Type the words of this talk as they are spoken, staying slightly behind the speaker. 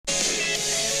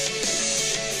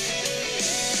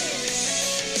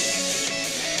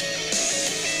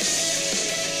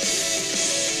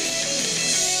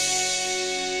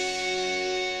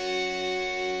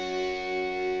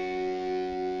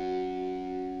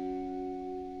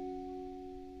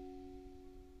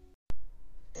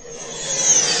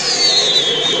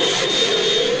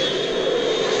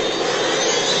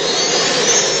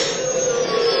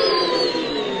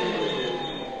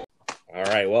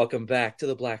welcome back to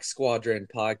the Black Squadron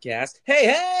podcast.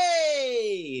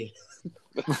 Hey!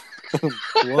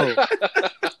 Whoa.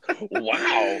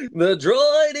 Wow. The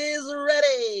droid is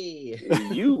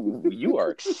ready! You are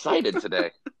excited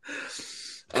today.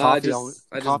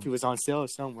 Coffee was on sale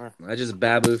somewhere. I just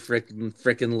babu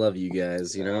frickin' love you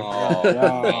guys, you know?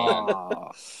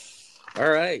 Oh. All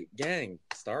right, gang.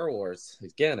 Star Wars.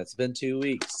 Again, it's been 2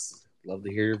 weeks. Love to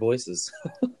hear your voices.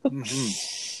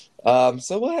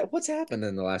 So what's happened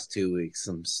in the last 2 weeks?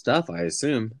 Some stuff, I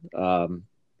assume.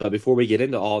 But before we get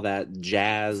into all that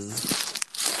jazz,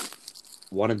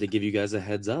 wanted to give you guys a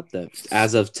heads up that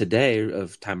as of today,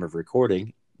 of time of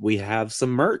recording, we have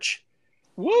some merch.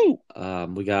 Woo!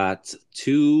 We got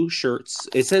 2 shirts.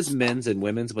 It says men's and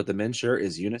women's, but the men's shirt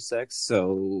is unisex.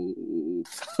 So,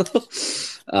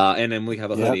 and then we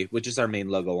have a hoodie, which is our main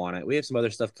logo on it. We have some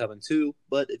other stuff coming too.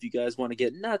 But if you guys want to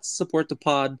get nuts, support the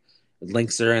pod.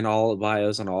 Links are in all the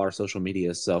bios on all our social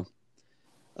media. So,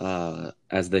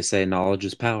 as they say, knowledge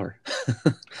is power.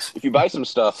 If you buy some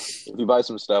stuff,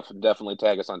 definitely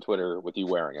tag us on Twitter with you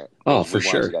wearing it. Oh, for We wanna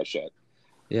sure. see that shit.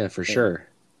 Yeah, for sure.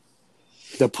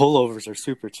 The pullovers are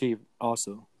super cheap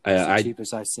also. It's the I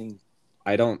cheapest I've seen.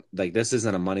 I don't like this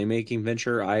isn't a money making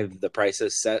venture. The price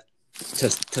is set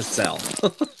to sell.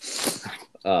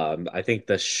 I think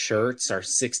the shirts are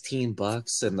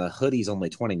 $16 and the hoodie's only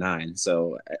 $29.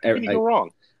 So How can you go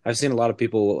wrong? I've seen a lot of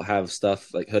people have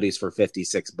stuff like hoodies for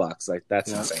 $56. Like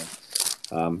that's insane.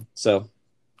 So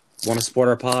want to support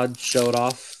our pod, show it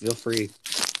off, feel free.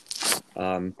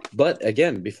 But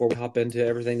again, before we hop into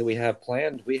everything that we have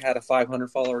planned, we had a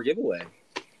 500 follower giveaway.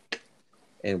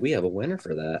 And we have a winner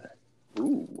for that.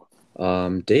 Ooh.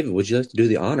 David, would you like to do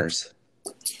the honors?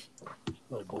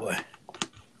 Oh boy.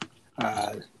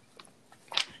 I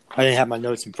didn't have my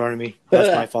notes in front of me.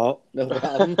 That's my fault. No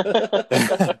problem.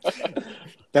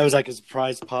 That was like a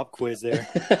surprise pop quiz there.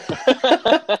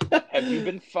 Have you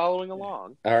been following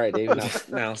along? All right, David,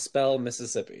 now spell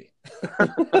Mississippi.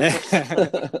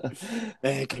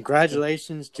 And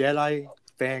congratulations, Jedi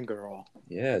Fangirl.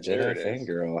 Yeah, There Jedi it is.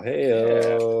 Fangirl.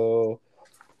 Hey-o.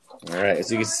 All right,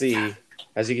 as you can see,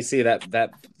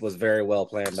 that was very well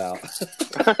planned out.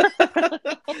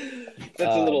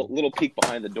 That's a little peek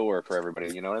behind the door for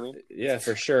everybody. You know what I mean? Yeah,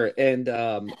 for sure. And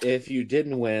if you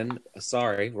didn't win,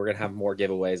 sorry, we're gonna have more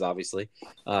giveaways, obviously.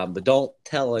 But don't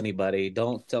tell anybody.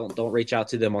 Don't reach out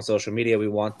to them on social media. We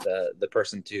want the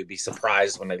person to be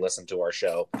surprised when they listen to our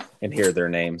show and hear their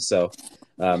name. So,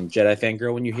 Jedi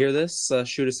Fangirl, when you hear this,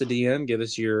 shoot us a DM. Give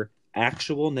us your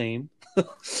actual name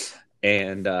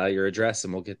and your address,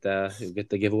 and we'll get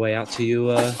the giveaway out to you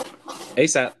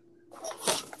ASAP.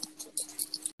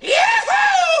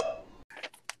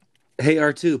 Hey,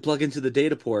 R2, plug into the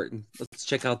data port and let's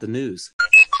check out the news.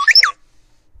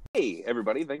 Hey,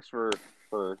 everybody! Thanks for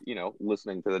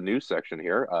listening to the news section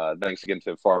here. Thanks again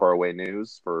to Far Far Away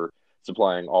News for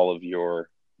supplying all of your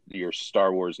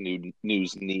Star Wars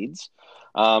news needs.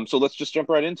 So let's just jump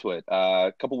right into it.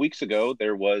 A couple weeks ago,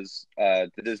 there was the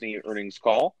Disney earnings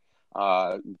call.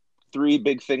 3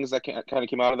 big things that kind of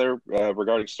came out of there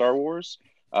regarding Star Wars.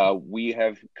 We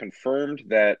have confirmed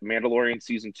that Mandalorian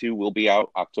Season 2 will be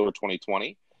out October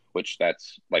 2020, which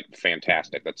that's like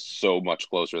fantastic. That's so much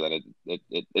closer that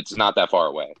it's not that far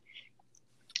away.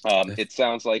 It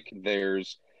sounds like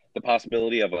there's the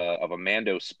possibility of a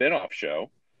Mando spin-off show,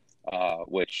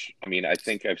 which, I mean, I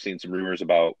think I've seen some rumors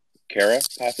about Cara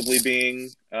possibly being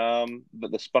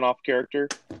the spin-off character.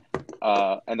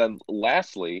 And then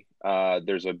lastly,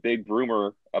 there's a big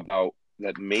rumor about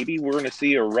that maybe we're going to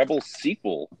see a Rebels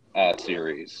sequel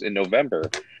series in November.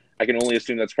 I can only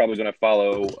assume that's probably going to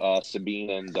follow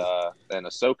Sabine and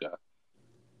Ahsoka.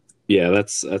 Yeah,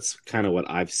 that's kind of what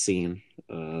I've seen.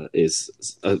 Is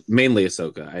mainly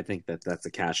Ahsoka. I think that's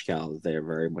a cash cow that they're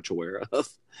very much aware of.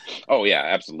 Oh yeah,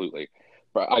 absolutely.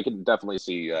 But I can definitely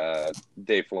see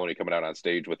Dave Filoni coming out on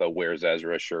stage with a "Where's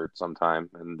Ezra" shirt sometime.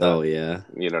 And Oh yeah,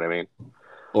 you know what I mean.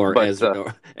 or But,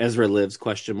 Ezra lives ?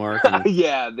 And...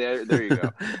 Yeah, there you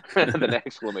go. An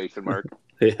exclamation mark.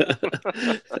 Yeah.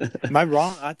 Am I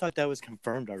wrong? I thought that was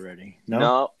confirmed already.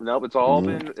 No? No, it's all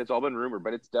been rumored,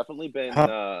 but it's definitely been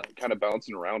kind of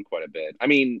bouncing around quite a bit. I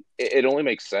mean, it only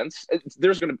makes sense.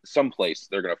 There's going to someplace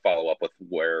they're going to follow up with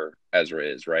where Ezra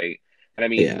is, right? And I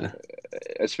mean,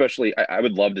 especially, I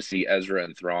would love to see Ezra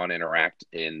and Thrawn interact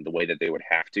in the way that they would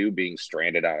have to, being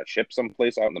stranded on a ship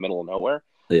someplace out in the middle of nowhere.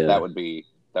 Yeah, that would be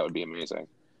amazing.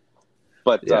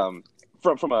 But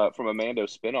from a Mando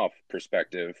spinoff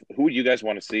perspective, who would you guys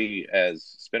want to see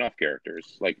as spinoff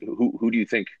characters? Like, who do you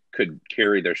think could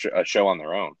carry their a show on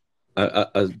their own?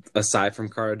 Aside from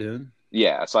Cara Dune?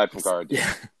 Yeah, aside from Cara Dune.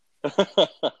 Yeah.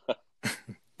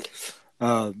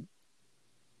 I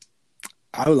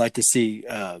would like to see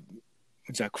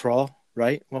what's that, Crawl,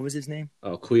 right? What was his name?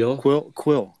 Oh, Quill.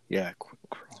 Quill. Yeah,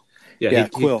 Crawl. Yeah, Yeah,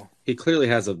 Quill. He clearly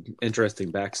has an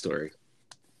interesting backstory.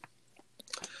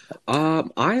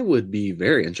 I would be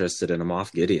very interested in a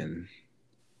Moff Gideon.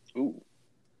 Ooh.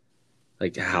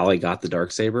 Like how he got the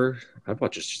Darksaber. I'd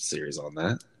watch a series on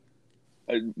that.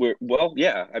 Well,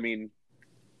 yeah. I mean,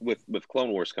 with Clone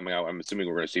Wars coming out, I'm assuming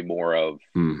we're going to see more of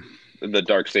the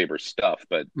Darksaber stuff.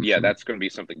 But yeah, that's going to be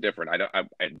something different. I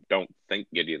don't think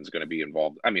Gideon's going to be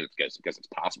involved. I mean, I guess it's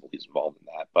possible he's involved in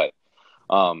that. But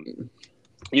I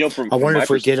wonder if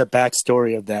we get a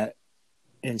backstory of that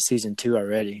in season 2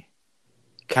 already.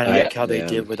 Kind of like how they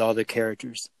did with all the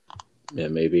characters. Yeah,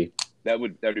 maybe. That'd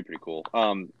be pretty cool.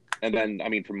 And then, I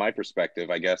mean, from my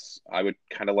perspective, I guess I would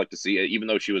kind of like to see, even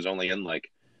though she was only in like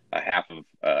a half of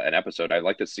an episode, I'd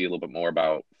like to see a little bit more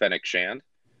about Fennec Shand.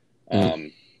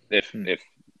 If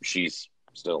she's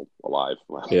still alive.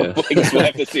 Yeah. We'll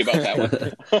have to see about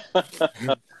that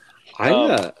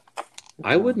one.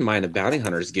 I wouldn't mind a Bounty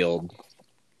Hunters Guild.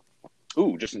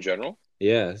 Ooh, just in general?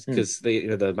 Yeah, because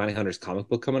the Bounty Hunters comic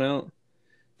book coming out.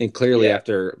 And clearly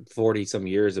after 40 some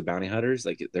years of bounty hunters,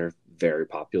 like they're very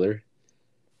popular.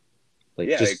 Like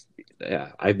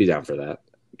I'd be down for that.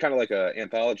 Kind of like a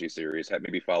anthology series,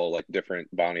 maybe follow like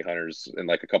different bounty hunters and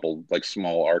like a couple like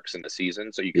small arcs in the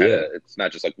season. So you kind of it's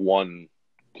not just like one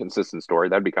consistent story.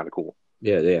 That'd be kind of cool.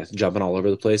 Yeah, jumping all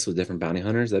over the place with different bounty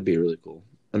hunters. That'd be really cool.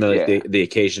 And then like the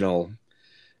occasional,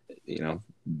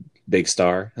 big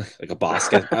star, like a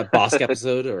Bosk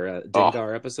episode or a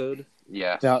Dengar episode.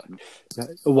 Yeah. Now,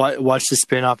 watch the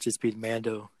spinoff just be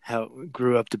Mando. How it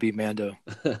grew up to be Mando.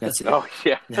 That's it. Oh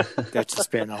yeah. That's the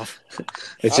spinoff.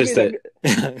 It's just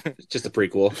a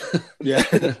prequel. Yeah.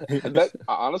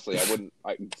 Honestly,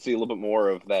 I see a little bit more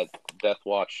of that Death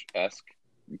Watch-esque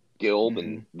guild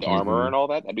and the armor and all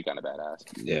that. That'd be kind of badass.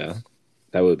 Yeah,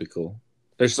 that would be cool.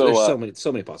 There's so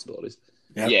many possibilities.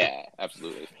 Yep. Yeah,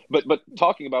 absolutely. But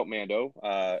talking about Mando,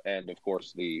 and of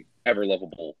course the ever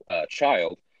lovable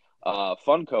child,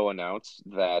 Funko announced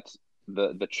that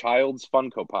the Child's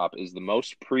Funko Pop is the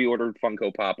most pre-ordered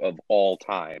Funko Pop of all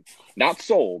time. Not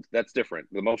sold. That's different.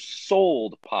 The most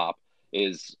sold pop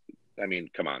is, I mean,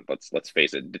 come on, let's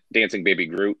face it, Dancing Baby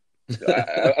Groot.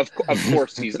 Of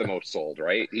course, he's the most sold,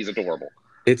 right? He's adorable.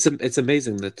 It's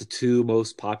amazing that the two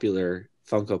most popular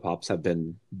Funko Pops have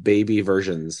been baby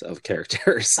versions of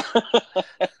characters.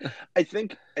 I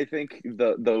think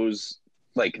those,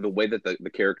 like the way that the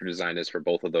character design is for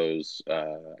both of those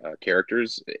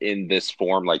characters in this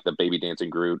form, like the baby dancing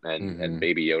Groot and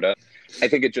baby Yoda, I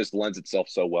think it just lends itself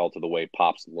so well to the way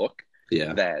Pops look.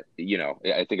 Yeah, that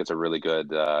I think it's a really good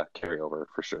carryover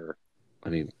for sure. I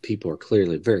mean, people are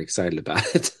clearly very excited about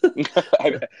it.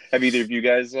 Have either of you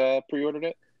guys pre-ordered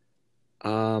it?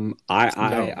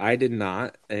 I did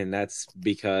not, and that's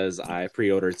because I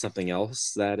pre-ordered something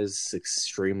else that is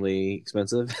extremely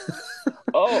expensive.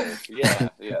 Oh, yeah.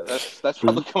 That's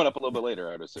probably coming up a little bit later,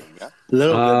 I would assume. Yeah. A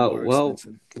little bit more well,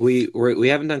 expensive. we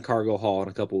haven't done Cargo Haul in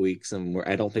a couple weeks, and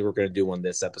I don't think we're going to do one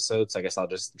this episode. So I guess I'll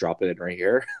just drop it in right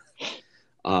here.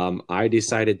 I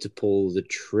decided to pull the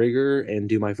trigger and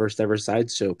do my first ever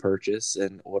sideshow purchase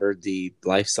and ordered the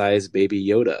life-size baby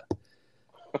Yoda.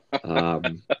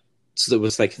 So it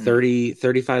was like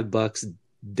 $35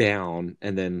 down,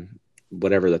 and then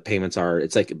whatever the payments are,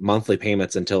 it's like monthly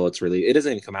payments until it's really. It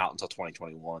doesn't even come out until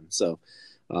 2021. So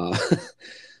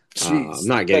I'm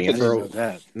not getting it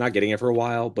for a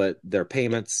while, but their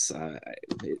payments,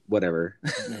 whatever.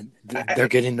 They're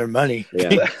getting their money.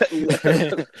 Yeah.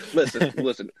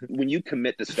 Listen. When you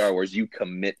commit to Star Wars, you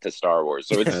commit to Star Wars.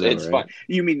 So it's fine.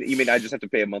 You mean I just have to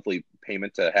pay a monthly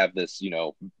payment to have this,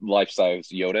 life-size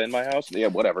Yoda in my house? Yeah,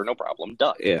 whatever, no problem.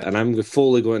 Done. Yeah, and I'm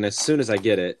fully going, as soon as I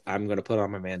get it, I'm going to put on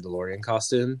my Mandalorian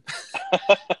costume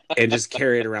and just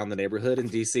carry it around the neighborhood in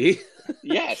DC.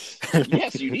 Yes,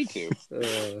 you need to.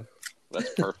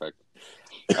 That's perfect.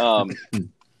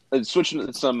 Switching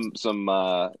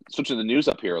the news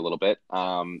up here a little bit.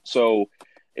 So,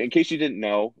 in case you didn't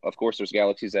know, of course, there's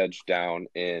Galaxy's Edge down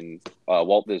in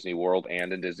Walt Disney World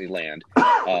and in Disneyland.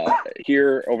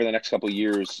 Here, over the next couple of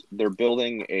years, they're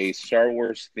building a Star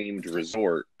Wars themed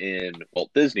resort in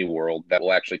Walt Disney World that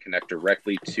will actually connect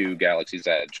directly to Galaxy's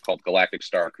Edge, called Galactic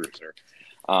Star Cruiser.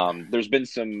 There's been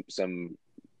some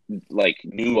like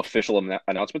new official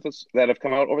announcements that have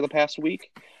come out over the past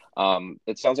week.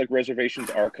 It sounds like reservations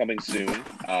are coming soon.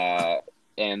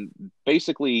 And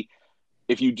basically,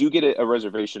 if you do get a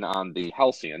reservation on the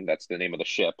Halcyon, that's the name of the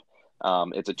ship,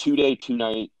 it's a 2-day,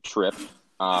 2-night trip.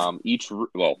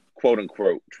 quote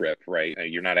unquote trip, right?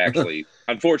 You're not actually,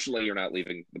 unfortunately, you're not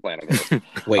leaving the planet Earth.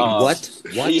 Wait, what?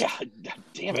 What? Yeah,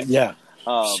 damn it. Yeah,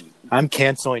 Um, I'm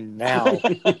canceling now.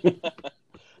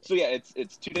 so yeah,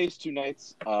 it's 2 days, 2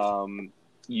 nights. I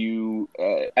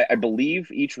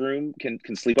believe each room can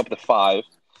sleep up to 5.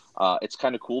 It's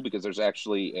kind of cool because there's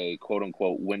actually a quote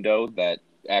unquote window that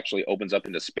actually opens up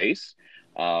into space.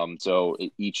 So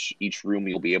each room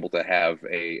you'll be able to have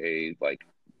a like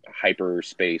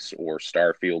hyperspace or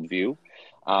star field view.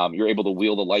 You're able to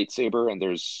wield a lightsaber, and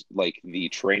there's like the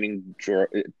training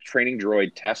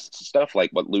droid test stuff,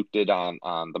 like what Luke did on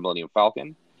the Millennium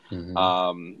Falcon.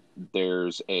 Mm-hmm.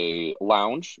 There's a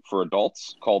lounge for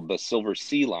adults called the Silver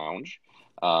Sea Lounge.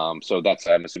 So that's,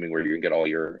 I'm assuming, where you can get all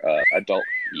your adult.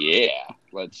 Yeah,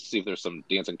 let's see if there's some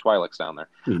dancing Twi'leks down there.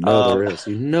 You know there is.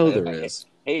 You know there is.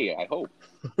 Hey, I hope.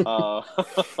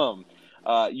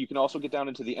 You can also get down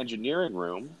into the engineering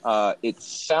room. It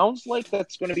sounds like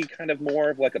that's going to be kind of more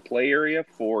of like a play area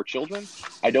for children.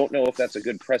 I don't know if that's a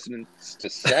good precedent to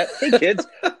set. Hey, kids,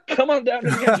 come on down to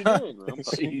the engineering room.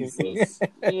 Jesus.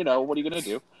 You know, what are you going to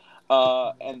do?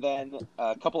 And then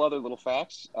a couple other little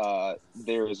facts.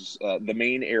 There's the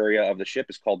main area of the ship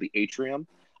is called the Atrium.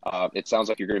 It sounds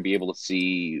like you're going to be able to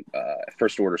see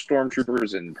First Order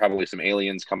stormtroopers and probably some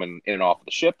aliens coming in and off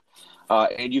the ship.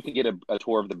 And you can get a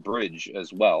tour of the bridge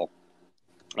as well.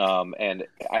 And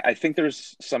I think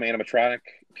there's some animatronic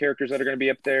characters that are going to be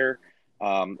up there.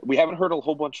 We haven't heard a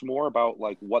whole bunch more about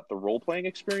like what the role-playing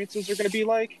experiences are going to be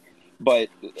like. But,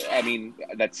 I mean,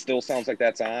 that still sounds like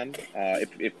that's on.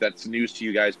 If that's news to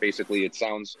you guys, basically, it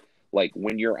sounds like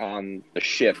when you're on the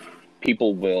ship,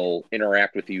 people will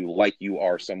interact with you like you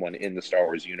are someone in the Star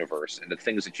Wars universe. And the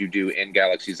things that you do in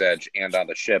Galaxy's Edge and on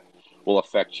the ship will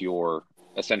affect your,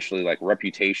 essentially, like,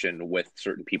 reputation with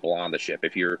certain people on the ship.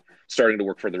 If you're starting to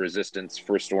work for the Resistance,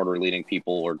 First Order leading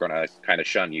people are going to kind of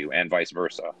shun you, and vice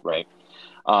versa, right?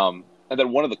 And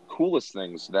then one of the coolest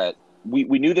things that we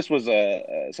knew this was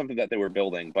something that they were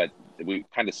building, but we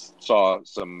kind of saw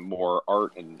some more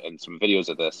art and some videos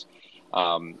of this.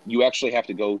 You actually have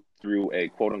to go through a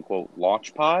quote unquote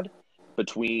launch pod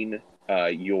between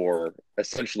your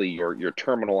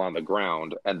terminal on the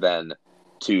ground and then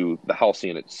to the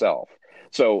Halcyon itself.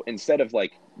 So instead of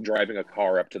like driving a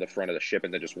car up to the front of the ship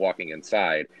and then just walking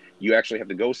inside, you actually have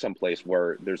to go someplace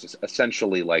where there's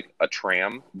essentially like a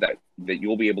tram that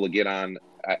you'll be able to get on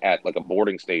at like a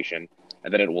boarding station,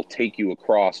 and then it will take you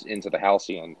across into the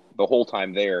Halcyon. The whole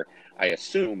time there, I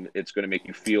assume it's going to make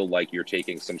you feel like you're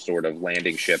taking some sort of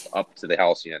landing ship up to the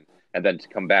Halcyon, and then to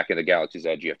come back into Galaxy's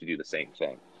Edge, you have to do the same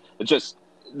thing. It's just,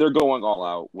 they're going all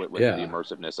out with the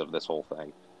immersiveness of this whole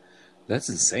thing. That's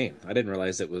insane. I didn't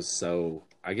realize it was so,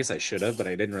 I guess I should have, but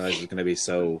I didn't realize it was going to be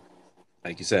so,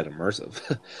 like you said,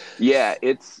 immersive. Yeah,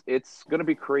 it's going to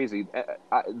be crazy.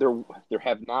 There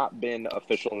have not been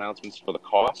official announcements for the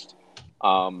cost.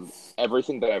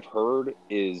 Everything that I've heard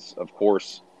is, of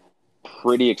course,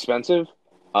 pretty expensive.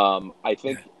 I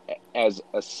think as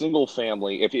a single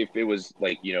family, if it was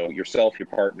like, you know, yourself, your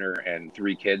partner, and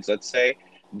 3 kids, let's say,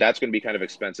 that's going to be kind of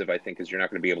expensive, I think, because you're not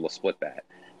going to be able to split that.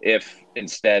 If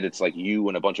instead it's like you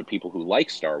and a bunch of people who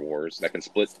like Star Wars that can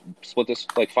split this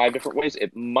like 5 different ways,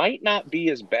 it might not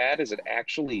be as bad as it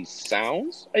actually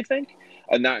sounds, I think.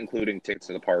 Not including tickets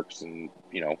to the parks and,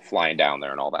 you know, flying down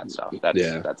there and all that stuff.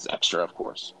 That's extra, of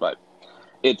course, but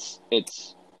it's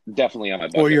definitely on my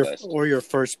bucket list. Or your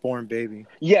firstborn baby.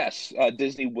 Yes,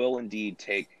 Disney will indeed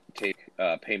take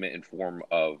payment in form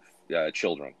of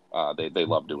children. They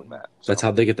love doing that. So. That's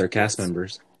how they get their cast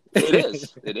members.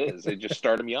 It is. They just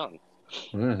start them young.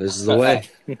 Yeah, this is the way.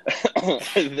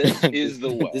 This is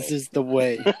the way. This is the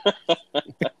way.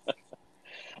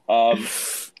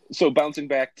 So bouncing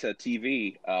back to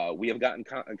TV, we have gotten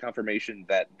confirmation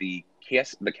that the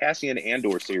Cassian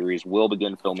Andor series will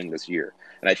begin filming this year,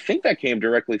 and I think that came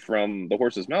directly from the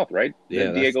horse's mouth, right? Yeah,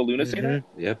 Did Diego Luna say that?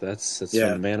 Yep, that's from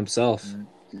the man himself.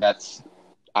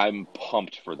 I'm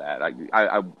pumped for that.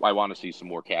 I want to see some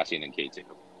more Cassian and K2.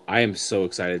 I am so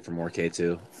excited for more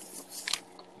K2.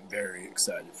 Very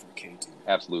excited for K2.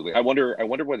 Absolutely. I wonder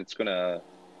what it's gonna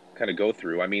kind of go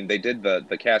through. I mean, they did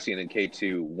the Cassian and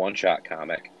K2 one-shot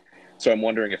comic, so I'm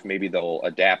wondering if maybe they'll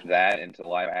adapt that into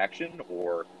live action,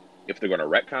 or if they're going to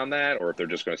retcon that, or if they're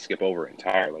just going to skip over it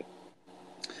entirely.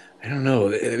 I don't know.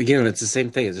 Again, it's the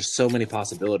same thing. There's so many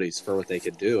possibilities for what they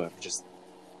could do.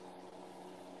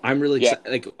 I'm really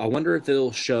excited. Like, I wonder if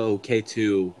they'll show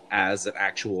K2 as an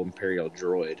actual Imperial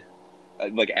droid.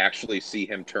 Like, actually see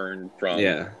him turn from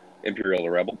Imperial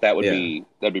to Rebel. That'd be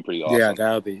pretty awesome. Yeah,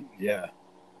 that would be Yeah,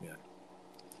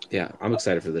 I'm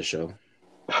excited for this show.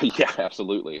 Yeah,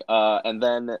 absolutely. And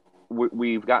then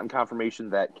we've gotten confirmation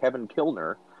that Kevin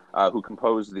Kilner, who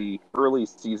composed the early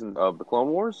season of the Clone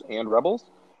Wars and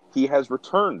Rebels, he has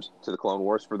returned to the Clone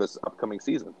Wars for this upcoming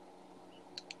season.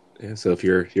 Yeah, so if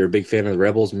you're a big fan of the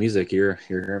Rebels music, you're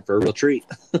in for a real treat.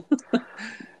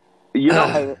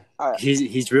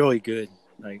 He's really good.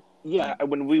 Like, yeah,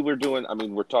 when we were doing, I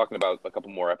mean, we're talking about a couple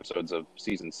more episodes of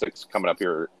season 6 coming up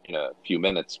here in a few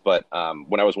minutes. But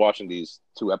when I was watching these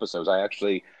 2 episodes, I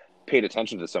actually paid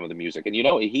attention to some of the music, and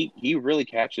he really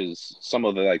catches some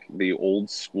of the old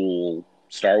school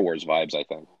Star Wars vibes, I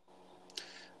think.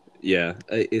 Yeah,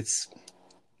 it's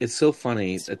so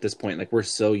funny at this point. Like, we're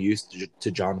so used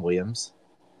to John Williams,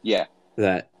 yeah,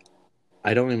 that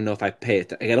I don't even know if I pay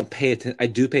it. I don't pay attention. I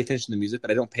do pay attention to the music, but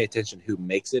I don't pay attention who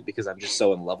makes it because I'm just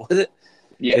so in love with it.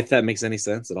 Yeah, if that makes any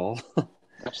sense at all.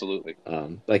 Absolutely.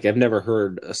 Like, I've never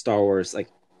heard a Star Wars, like,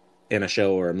 in a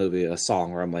show or a movie, a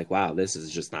song where I'm like, wow, this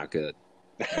is just not good.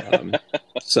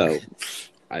 So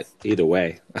either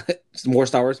way, more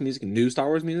Star Wars music, new Star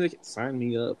Wars music, sign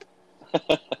me up.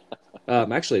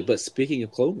 Actually, but speaking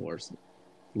of Clone Wars,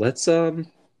 let's go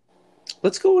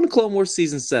into Clone Wars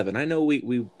season 7. I know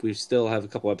we still have a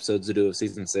couple episodes to do of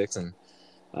season 6, and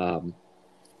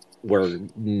we're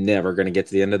never going to get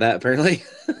to the end of that apparently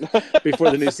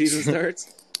before the new season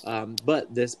starts.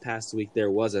 But this past week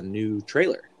there was a new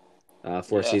trailer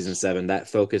for season 7 that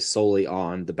focused solely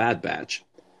on the Bad Batch.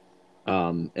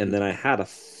 And then I had a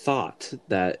thought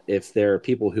that if there are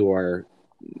people who are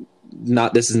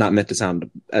not, this is not meant to sound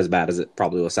as bad as it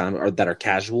probably will sound, or that are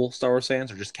casual Star Wars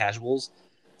fans or just casuals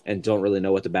and don't really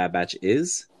know what the Bad Batch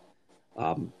is,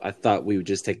 I thought we would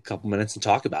just take a couple minutes and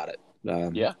talk about it.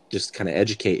 Just kind of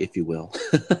educate, if you will.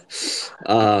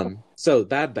 So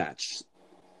Bad Batch.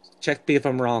 Check me if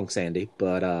I'm wrong, Sandy,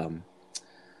 but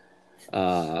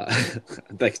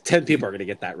like 10 people are going to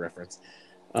get that reference.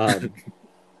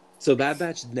 So Bad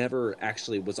Batch never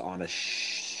actually was on a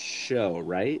show,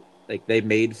 right? Like, they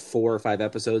made 4 or 5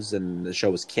 episodes and the show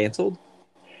was canceled.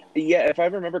 Yeah, if I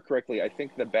remember correctly, I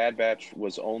think the Bad Batch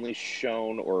was only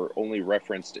shown or only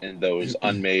referenced in those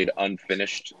unmade,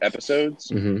 unfinished episodes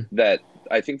that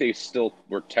I think they still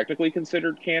were technically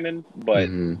considered canon, but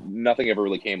nothing ever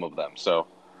really came of them. So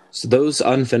those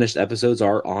unfinished episodes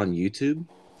are on YouTube.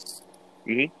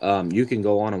 You can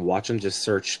go on and watch them. Just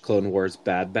search Clone Wars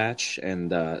Bad Batch,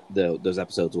 and those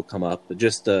episodes will come up. But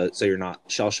just so you're not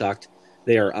shell-shocked,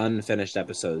 they are unfinished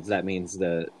episodes. That means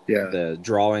the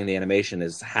drawing, the animation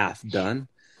is half done.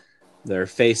 Their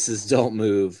faces don't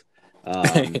move.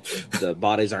 The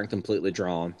bodies aren't completely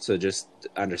drawn. So just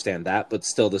understand that. But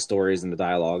still, the stories and the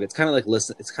dialogue. It's kind of like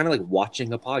It's kind of like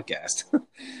watching a podcast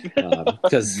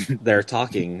because they're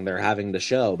talking, they're having the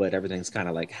show, but everything's kind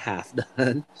of like half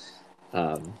done.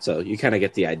 So you kind of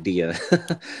get the idea.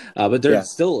 But they're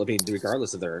still, I mean,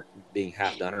 regardless of their being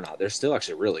half done or not, they're still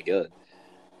actually really good.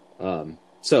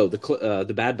 So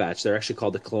the Bad Batch, they're actually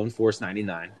called the Clone Force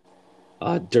 99.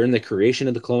 During the creation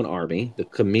of the Clone Army, the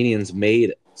Comenians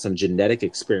made some genetic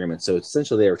experiments. So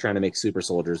essentially, they were trying to make super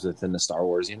soldiers within the Star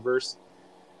Wars universe.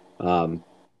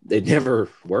 It never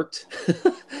worked.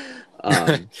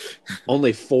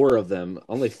 Only 4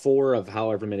 of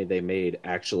however many they made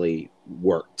actually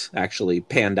worked, actually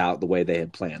panned out the way they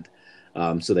had planned.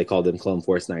 So they called them Clone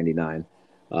Force 99.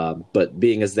 But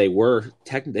being as they were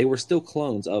still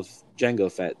clones of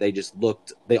Jango Fett,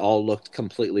 they all looked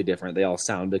completely different. They all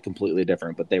sounded completely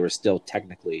different, but they were still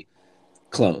technically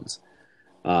clones.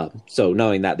 So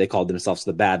knowing that, they called themselves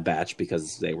the Bad Batch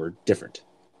because they were different.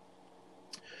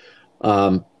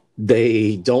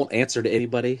 They don't answer to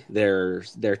anybody. Their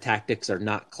tactics are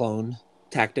not clone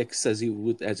tactics as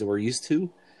we're used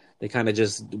to. They kind of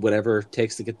just whatever it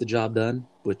takes to get the job done,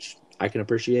 which I can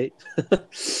appreciate.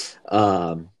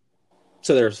 So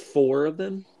there's 4 of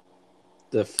them.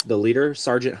 The leader,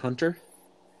 Sergeant Hunter.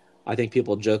 I think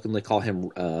people jokingly call him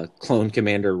Clone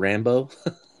Commander Rambo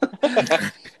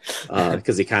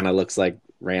because he kind of looks like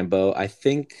Rambo. I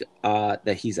think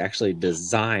that he's actually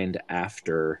designed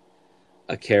after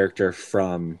a character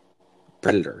from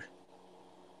Predator.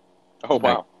 Oh,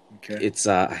 wow. Okay. It's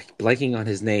blanking on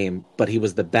his name, but he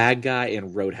was the bad guy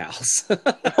in Roadhouse.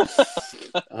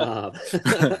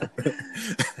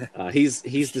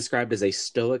 He's described as a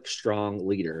stoic, strong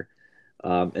leader.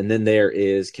 And then there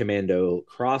is Commando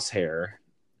Crosshair,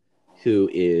 who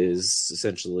is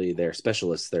essentially their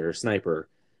specialist, their sniper.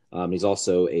 He's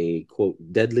also a, quote,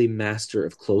 deadly master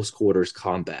of close quarters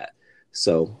combat.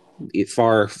 So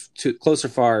close or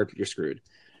far, you're screwed.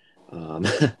 And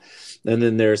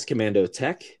then there's Commando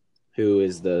Tech, who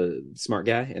is the smart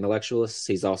guy, intellectualist.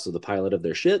 He's also the pilot of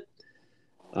their ship.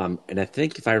 And I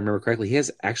think, if I remember correctly, he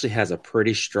actually has a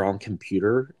pretty strong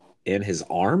computer in his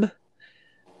arm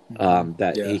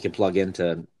that Yeah. he can plug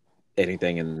into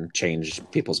anything and change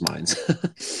people's minds.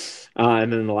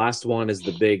 And then the last one is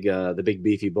the big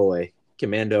beefy boy,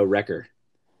 Commando Wrecker.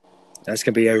 That's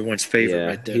gonna be everyone's favorite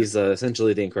right there. He's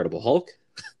essentially the Incredible Hulk.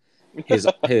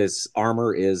 His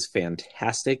armor is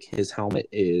fantastic. His helmet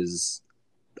is,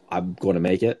 I'm going to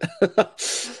make it.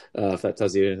 If that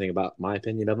tells you anything about my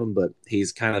opinion of him, but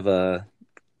he's kind of a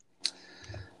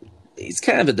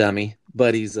dummy,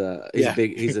 but he's a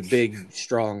big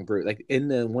strong brute. Like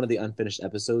in one of the unfinished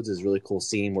episodes is a really cool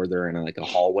scene where they're in a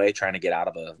hallway trying to get out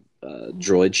of a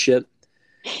droid ship,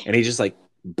 and he just like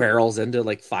barrels into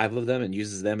like 5 of them and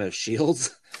uses them as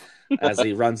shields as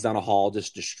he runs down a hall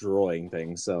just destroying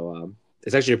things. So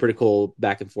it's actually a pretty cool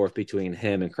back and forth between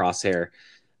him and Crosshair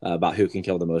about who can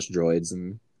kill the most droids,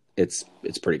 and it's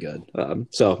pretty good.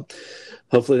 So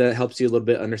hopefully that helps you a little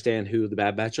bit understand who the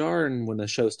Bad Batch are, and when the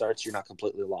show starts, you're not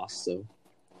completely lost. So,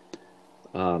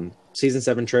 season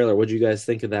 7 trailer. What do you guys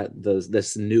think of that?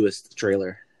 This newest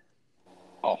trailer?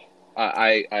 Oh,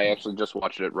 I actually just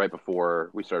watched it right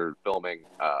before we started filming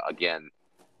again,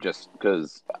 just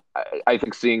because I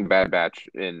think seeing Bad Batch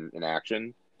in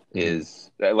action is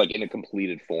like in a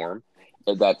completed form.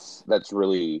 That's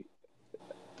really.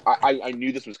 I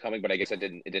knew this was coming, but I guess it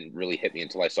didn't really hit me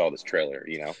until I saw this trailer,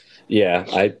 you know? Yeah,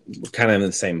 I kind of in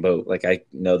the same boat. Like, I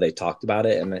know they talked about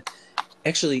it, and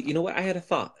actually, you know what? I had a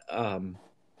thought.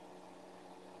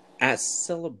 At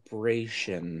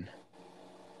Celebration,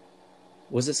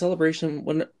 was it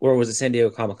Celebration or was it San Diego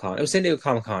Comic-Con? It was San Diego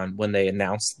Comic-Con when they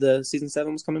announced the season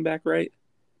 7 was coming back, right?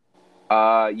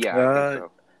 Yeah, I think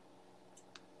so.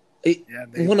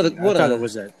 Maybe. One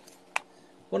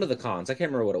of the cons. I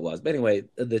can't remember what it was, but anyway,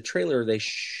 the trailer they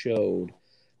showed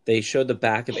the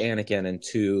back of Anakin and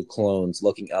 2 clones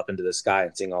looking up into the sky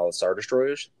and seeing all the Star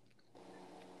Destroyers.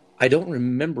 I don't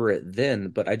remember it then,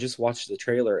 but I just watched the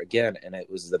trailer again, and it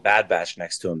was the Bad Batch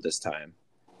next to him this time.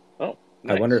 Oh,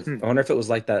 nice. I wonder if it was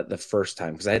like that the first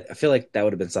time, because I feel like that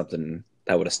would have been something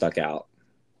that would have stuck out.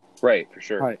 Right, for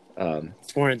sure. Right.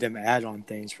 It's one of them add-on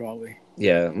things, probably.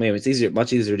 Yeah, I mean, it's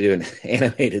much easier to do an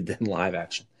animated than live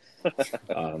action. But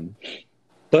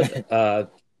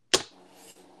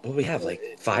what we have,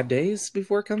 like 5 days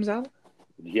before it comes out?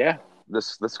 Yeah,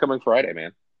 this coming Friday,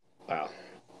 man. Wow.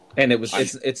 And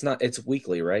it's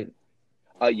weekly, right?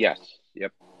 Yes.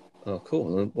 Yep. Oh,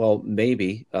 cool. Well,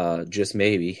 maybe, just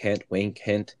maybe, hint, wink,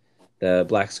 hint, the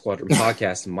Black Squadron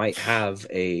podcast might have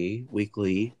a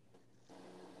weekly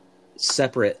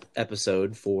separate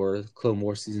episode for Clone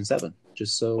Wars season 7.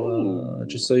 Just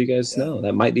so you guys know,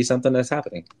 that might be something that's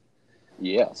happening.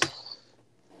 Yes.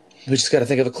 We just got to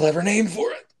think of a clever name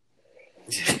for it.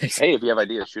 Hey, if you have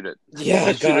ideas, shoot it.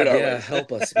 Yeah, shoot it our way.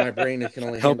 help us. My brain can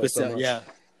only Help handle us so out, much. yeah.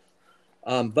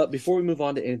 But before we move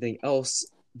on to anything else,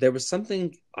 there was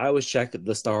something I always check at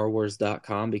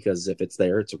thestarwars.com because if it's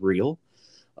there, it's real.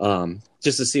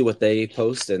 Just to see what they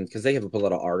post, and because they have a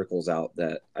lot of articles out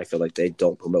that I feel like they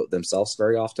don't promote themselves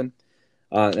very often.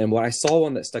 And when I saw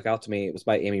one that stuck out to me, it was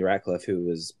by Amy Ratcliffe,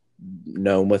 who is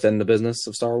known within the business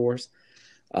of Star Wars.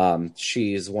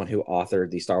 She's one who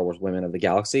authored the Star Wars Women of the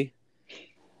Galaxy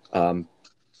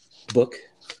book.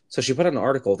 So she put out an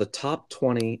article, the top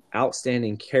 20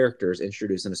 outstanding characters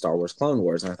introduced into Star Wars Clone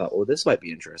Wars. And I thought, well, this might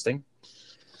be interesting.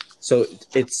 So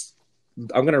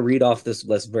I'm going to read off this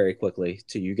list very quickly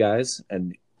to you guys,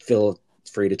 and feel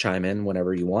free to chime in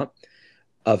whenever you want,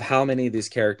 of how many of these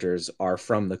characters are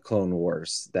from the Clone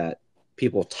Wars that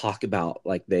people talk about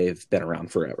like they've been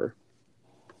around forever.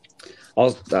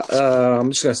 I'm just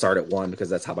going to start at 1 because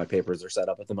that's how my papers are set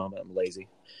up at the moment. I'm lazy.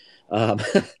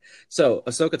 So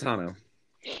Ahsoka Tano.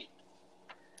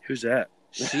 Who's that?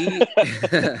 She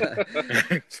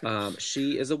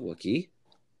she is a Wookiee.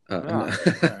 Right.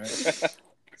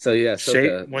 So yeah,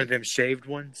 Ahsoka, one of them shaved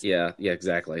ones. Yeah,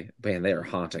 exactly. Man, they are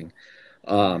haunting.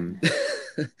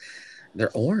 They're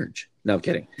orange. No, I'm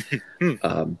kidding.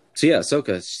 So yeah,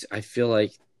 Ahsoka, I feel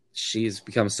like she's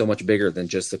become so much bigger than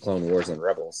just the Clone Wars and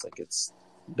Rebels. Like, it's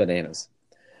bananas.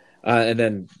 And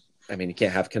then, I mean, you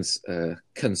can't have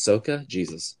Ahsoka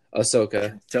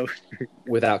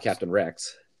without Captain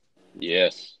Rex.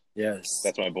 Yes. Yes.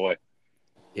 That's my boy.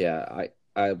 Yeah,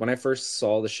 I when I first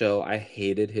saw the show, I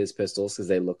hated his pistols because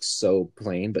they look so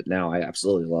plain, but now I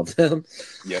absolutely love them.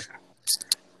 Yep.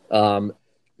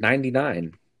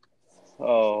 99.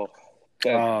 Oh,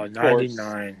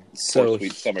 99. So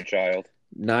sweet summer child.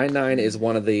 99 is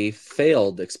one of the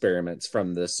failed experiments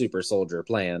from the Super Soldier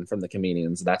plan from the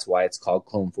Kamenians. That's why it's called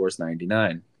Clone Force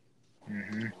 99.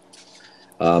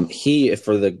 Mm-hmm. He,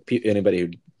 for anybody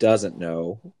who doesn't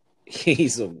know,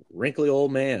 he's a wrinkly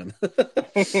old man.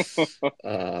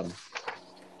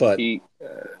 But he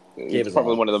Gave It's us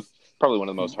probably all. one of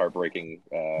the most heartbreaking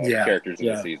characters in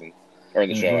the season or in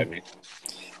the show. I mean,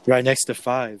 Right next to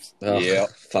Fives. Oh, Yeah.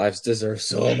 Fives deserve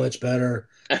so much better.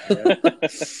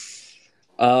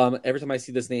 Every time I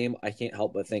see this name, I can't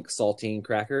help but think Saltine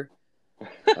Cracker.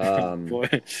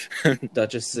 Boy.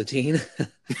 Duchess Satine.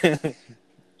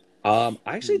 I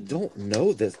actually don't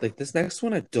know this. Like this next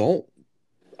one,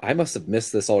 I must have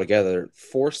missed this altogether.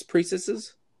 Force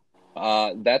priestesses?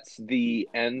 That's the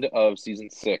end of season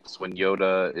 6 when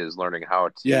Yoda is learning how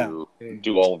to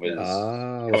do all of his with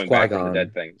coming back from the Qui-Gon.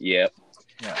 dead thing. Yep.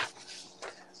 Yeah.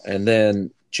 And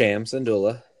then Cham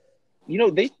Syndulla. You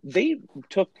know, they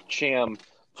took Cham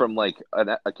from like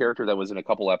a character that was in a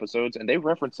couple episodes, and they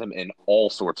reference him in all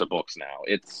sorts of books now.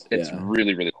 It's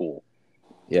really, really cool.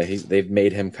 Yeah, they've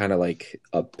made him kind of like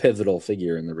a pivotal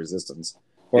figure in the Resistance.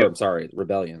 Or, I'm sorry,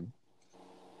 Rebellion.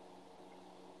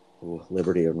 Ooh,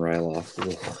 Liberty and Ryloth.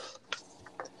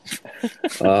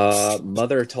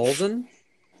 Mother Tolzin.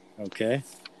 Okay.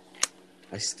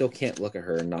 I still can't look at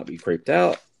her and not be creeped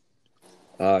out.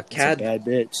 That's a bad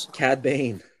bitch. Cad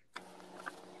Bane.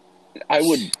 I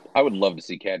would love to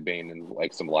see Cad Bane in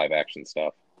like some live action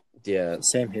stuff. Yeah,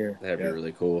 Same here. that'd be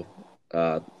really cool.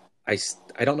 I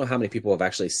don't know how many people have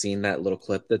actually seen that little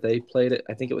clip that they played it.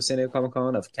 I think it was San Diego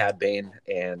Comic-Con of Cad Bane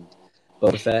and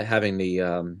Boba Fett having the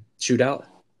shootout.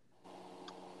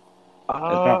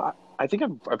 I think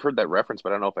I've heard that reference, but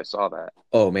I don't know if I saw that.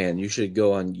 Oh man, you should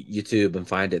go on YouTube and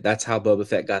find it. That's how Boba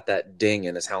Fett got that ding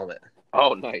in his helmet.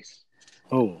 Oh, nice.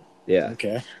 Oh. Yeah.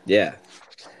 Okay. Yeah.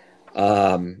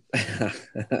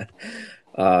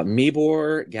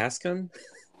 Mibor Gascon.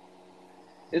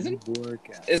 Isn't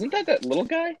that little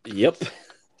guy? Yep.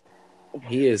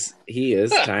 He is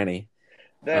tiny.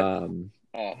 Oh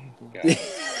god.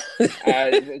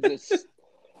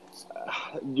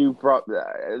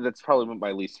 That's probably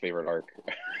my least favorite arc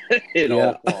in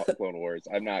all Clone Wars.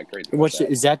 I'm not crazy about that.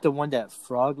 Is that the one, that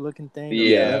frog looking thing?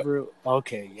 Yeah.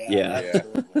 Okay, yeah. Yeah.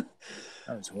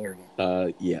 That was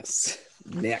horrible. Yes.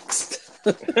 Next.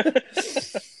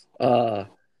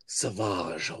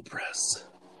 Savage Opress.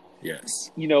 Yes.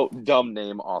 You know, dumb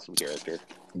name, awesome character.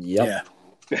 Yep.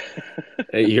 Yeah.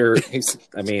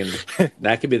 I mean,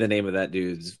 that could be the name of that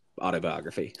dude's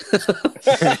autobiography.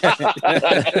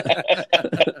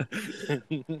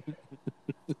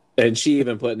 And she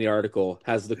even put in the article,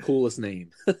 has the coolest name.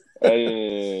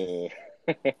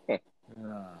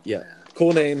 Yeah.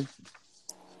 Cool name.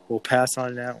 We'll pass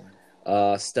on that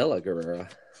one. Stella Guerrera.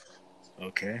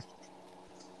 Okay.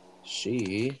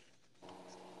 She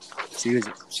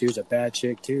was a bad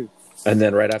chick too. And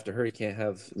then right after her, you can't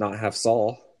not have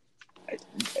Saul.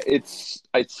 It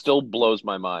still blows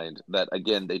my mind that,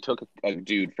 again, they took a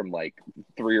dude from like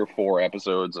 3 or 4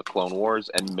 episodes of Clone Wars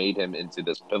and made him into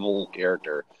this pivotal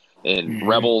character in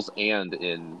Rebels and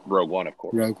in Rogue One, of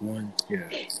course. Rogue One, yeah.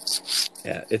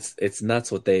 Yeah, it's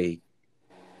nuts what they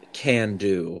can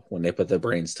do when they put their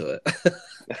brains to it.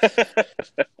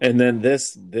 And then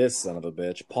this son of a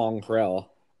bitch, Pong Krell.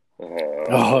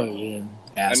 Yeah.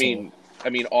 Asshole. I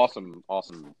mean, awesome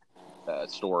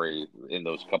story in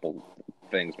those couple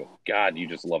things, but God, you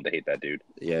just love to hate that dude.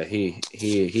 Yeah, he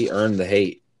earned the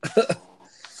hate.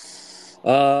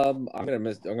 I'm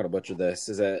gonna butcher this.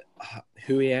 Is it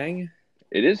Hu Yang?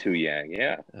 It is Hu Yang,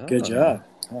 yeah. Good job.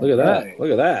 Look at that.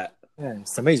 Look at that. Yeah,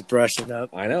 somebody's brushing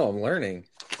up. I know, I'm learning.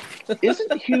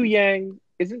 Isn't Hu Yang,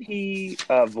 isn't he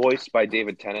voiced by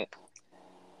David Tennant?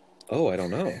 Oh, I don't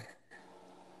know.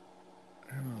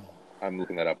 I'm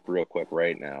looking that up real quick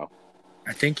right now.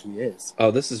 I think he is.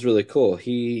 Oh, this is really cool.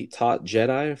 He taught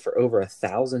Jedi for over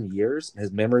 1,000 years.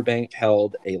 His memory bank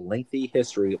held a lengthy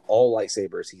history of all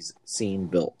lightsabers he's seen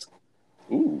built.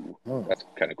 Ooh, that's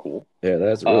kind of cool. Yeah,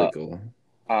 that's really cool.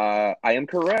 I am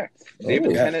correct.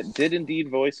 David Tennant did indeed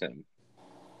voice him.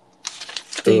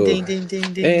 Ding, ding, ding,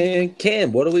 ding, ding. And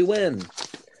Cam, what do we win?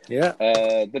 Yeah.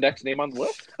 The next name on the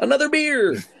list? Another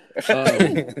beer.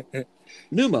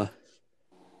 Numa.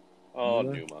 Oh,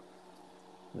 Numa.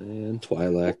 And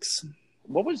Twi'leks.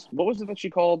 What was it that she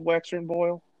called Waxer and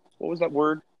Boyle? What was that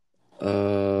word?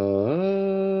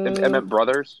 I meant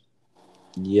brothers.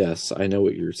 Yes, I know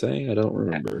what you're saying. I don't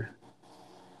remember.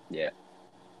 Yeah.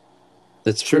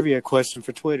 That's Trivia question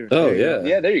for Twitter. Oh, yeah.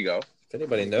 Yeah, there you go. If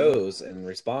anybody knows and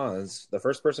responds, the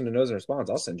first person who knows and responds,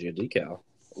 I'll send you a decal.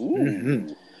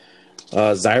 Ooh.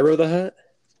 Zyro the Hutt?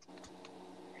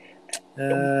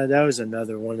 That was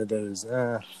another one of those.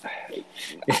 I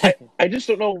just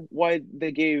don't know why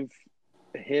they gave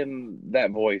him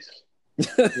that voice.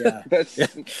 Yeah, that's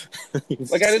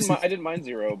like I didn't mind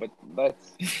Zero, but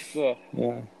that's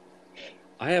yeah.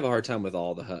 I have a hard time with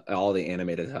all the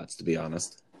animated Hutts, to be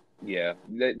honest. Yeah,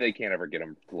 they can't ever get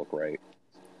him to look right.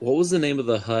 What was the name of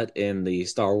the Hutt in the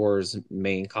Star Wars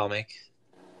main comic?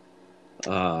 He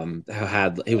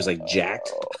was like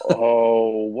jacked.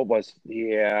 Oh, what was?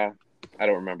 Yeah, I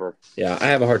don't remember. Yeah, I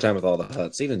have a hard time with all the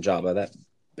Hutts, even Jabba, that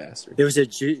bastard. It was a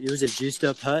juiced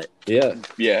up Hut. Yeah,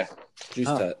 Yeah,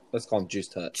 Juiced Hut. Let's call him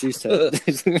Juiced Hut. Juiced Hut.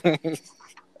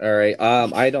 All right.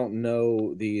 I don't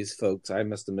know these folks. I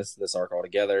must have missed this arc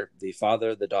altogether. The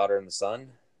father, the daughter, and the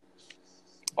son.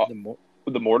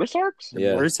 the Mortis arcs.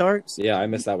 Yeah. Mortis arcs. Yeah, I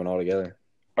missed that one altogether.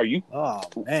 Are you Oh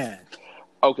man.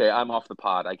 okay? I'm off the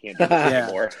pod. I can't do this Yeah.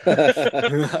 anymore.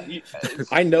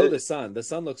 I know the son. The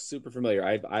son looks super familiar.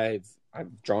 I've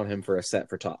drawn him for a set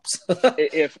for Tops.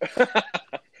 if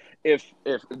if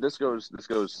this goes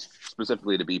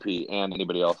specifically to BP and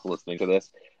anybody else listening to this,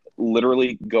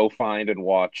 literally go find and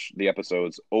watch the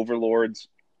episodes Overlords,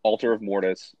 Altar of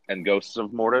Mortis, and Ghosts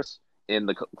of Mortis in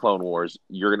the Clone Wars.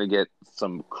 You're gonna get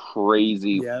some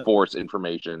crazy Force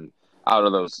information out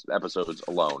of those episodes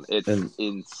alone. It's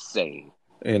insane.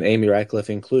 And Amy Ratcliffe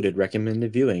included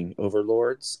recommended viewing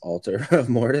Overlords, Altar of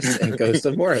Mortis, and Ghost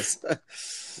of Mortis.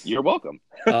 You're welcome.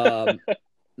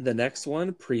 The next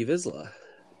one, Pre Vizsla.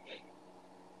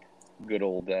 Good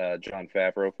old Jon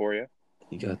Favreau for you.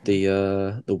 You got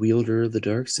the wielder of the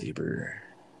Darksaber.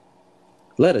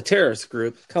 Led a terrorist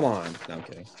group. Come on. No, I'm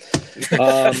kidding.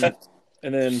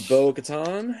 And then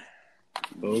Bo-Katan.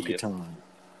 Bo-Katan.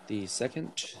 The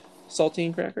second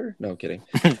saltine cracker. No, I'm kidding.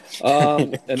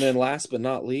 And then last but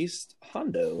not least,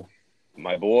 Hondo.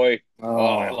 My boy.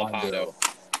 Oh, I love Hondo.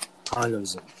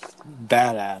 Hondo's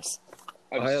badass.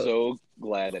 I'm so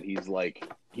glad that he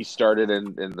started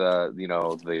in the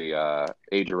the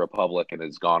Age of Republic and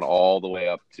has gone all the way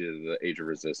up to the Age of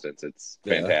Resistance. It's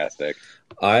fantastic.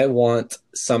 I want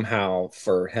somehow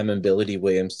for him and Billy D.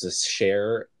 Williams to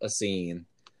share a scene.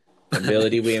 And Billy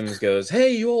D. Williams goes,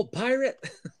 "Hey, you old pirate!"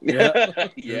 Yeah,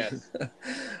 yes.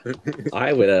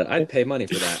 I'd pay money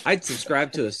for that. I'd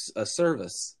subscribe to a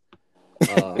service.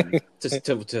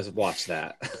 To watch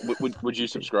that. Would you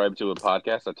subscribe to a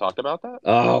podcast that talked about that?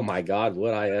 Oh my God,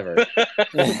 would I ever?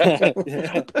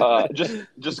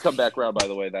 Just come back around. By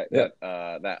the way,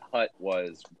 that Hutt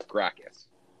was Gracchus.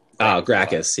 Oh,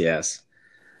 Gracchus, yes.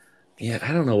 Yeah,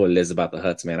 I don't know what it is about the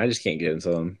Hutts, man. I just can't get into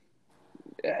them.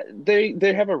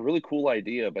 They have a really cool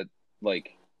idea, but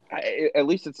at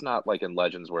least it's not like in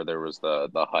Legends where there was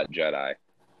the Hutt Jedi.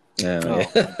 My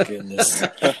goodness.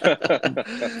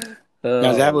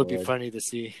 Now that would be funny to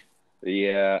see.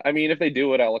 Yeah, I mean, if they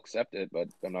do it, I'll accept it, but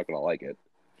I'm not going to like it.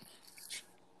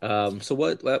 So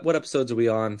what episodes are we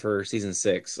on for season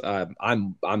 6?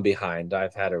 I'm behind.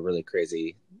 I've had a really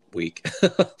crazy week.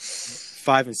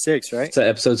 5 and 6, right? So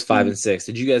episodes 5 and 6.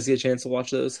 Did you guys get a chance to watch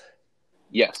those?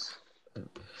 Yes.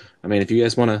 I mean, if you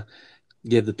guys want to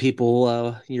give the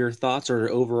people your thoughts or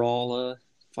overall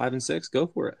 5 and 6, go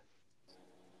for it.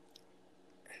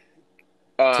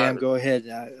 Cam, go ahead.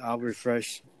 I'll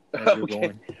refresh as you're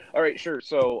going. All right, sure.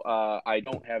 So I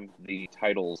don't have the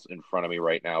titles in front of me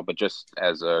right now, but just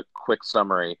as a quick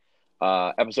summary,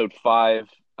 episode 5,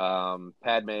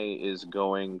 Padme is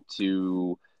going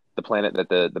to the planet that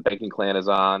the banking clan is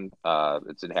on.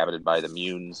 It's inhabited by the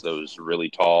Munes, those really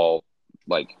tall,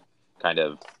 kind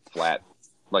of flat,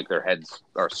 their heads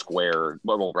are square,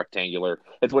 little rectangular.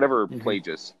 It's whatever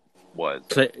Plagueis was.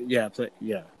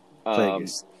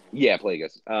 Plagueis. Yeah,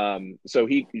 Plagueis. So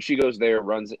she goes there,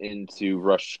 runs into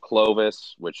Rush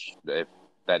Clovis, which, if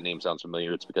that name sounds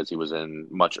familiar, it's because he was in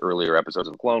much earlier episodes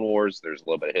of the Clone Wars. There's a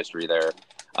little bit of history there.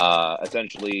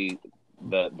 Essentially,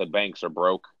 the banks are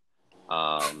broke,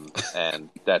 and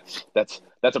that's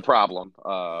a problem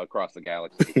across the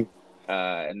galaxy.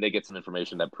 And they get some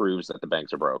information that proves that the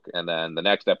banks are broke. And then the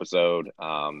next episode,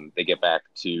 they get back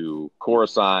to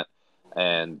Coruscant.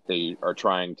 And they are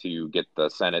trying to get the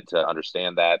Senate to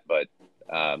understand that. But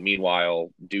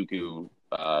meanwhile, Dooku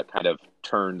kind of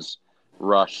turns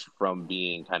Rush from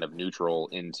being kind of neutral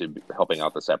into helping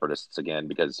out the Separatists again,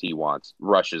 because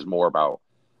Rush is more about,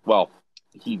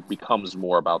 he becomes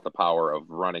more about the power of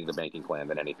running the banking clan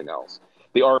than anything else.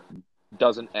 The arc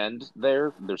doesn't end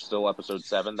there. There's still episode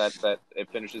 7 that it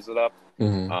finishes it up.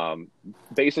 Mm-hmm.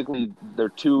 Basically, they're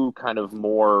two kind of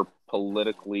more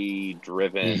politically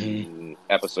driven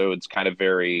episodes, kind of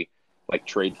very like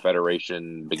Trade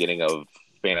Federation, beginning of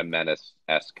Phantom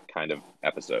Menace-esque kind of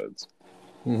episodes.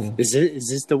 Is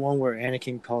this the one where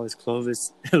Anakin calls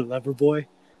Clovis Lover Boy?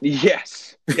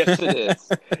 Yes, yes, it is.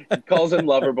 He calls him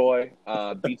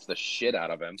Loverboy, beats the shit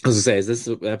out of him. I was gonna say, is this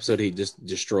the episode he just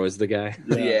destroys the guy?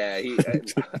 Yeah,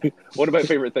 one of my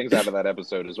favorite things out of that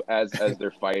episode is as they're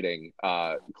fighting,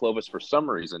 Clovis for some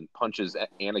reason punches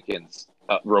Anakin's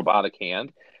robotic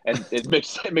hand, and it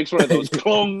makes one of those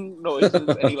clong noises,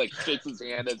 and he like shakes his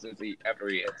hand after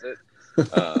he hits it.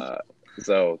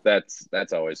 So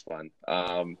that's always fun.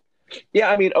 Yeah,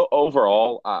 I mean,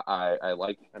 overall, I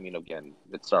like. I mean, again,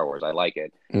 it's Star Wars. I like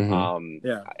it.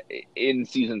 Yeah. In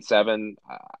season 7,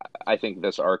 I think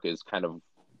this arc is kind of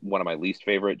one of my least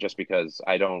favorite, just because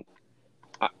I'm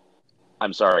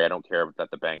sorry, I don't care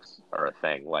that the banks are a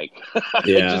thing. Like,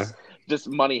 Yeah. just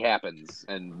money happens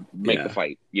and make the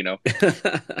fight. You know.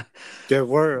 There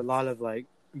were a lot of like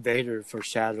Vader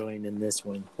foreshadowing in this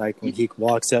one. Like when he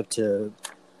walks up to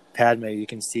Padme, you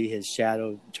can see his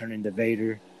shadow turn into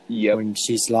Vader. Yep. When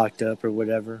she's locked up or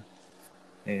whatever.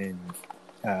 And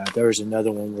there was another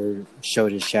one where it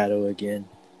showed his shadow again.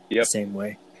 Yep. The same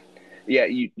way. Yeah,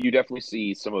 you definitely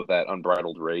see some of that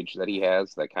unbridled rage that he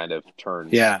has that kind of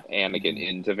turns Anakin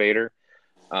into Vader.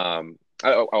 I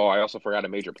also forgot a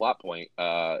major plot point.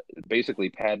 Basically,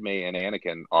 Padme and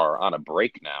Anakin are on a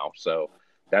break now, so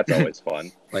that's always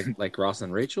fun. like Ross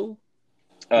and Rachel?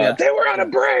 They were on a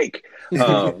break!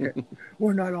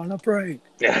 We're not on a break.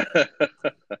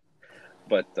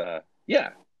 But, yeah.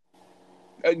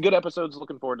 Good episodes.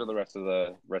 Looking forward to the rest of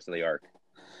the arc.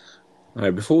 All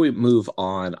right, before we move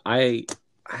on, I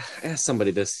asked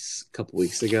somebody this a couple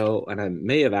weeks ago, and I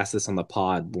may have asked this on the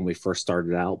pod when we first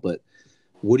started out, but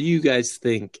what do you guys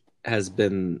think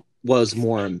was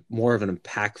more of an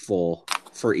impactful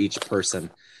for each person?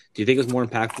 Do you think it was more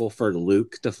impactful for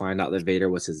Luke to find out that Vader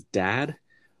was his dad,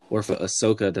 or for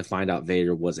Ahsoka to find out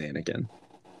Vader was Anakin?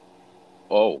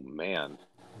 Oh, man.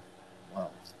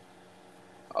 Wow.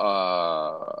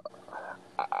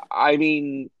 I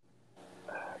mean,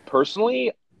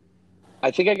 personally,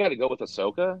 I think I got to go with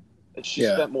Ahsoka. She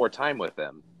spent more time with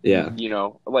them. Yeah. You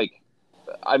know, like,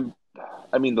 I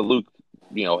mean, the Luke,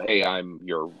 you know, hey, I'm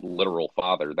your literal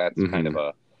father. That's kind of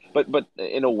a... But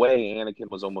in a way, Anakin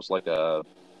was almost like a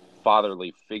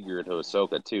fatherly figure to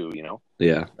Ahsoka, too, you know?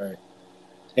 Yeah. Right.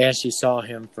 And she saw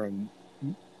him from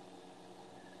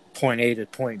point A to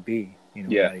point B. You know,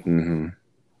 Yeah. Like,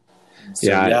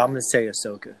 So, I'm going to say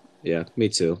Ahsoka. Yeah, me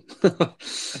too.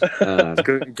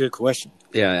 Good question.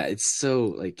 Yeah, it's so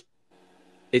like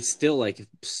it still like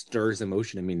stirs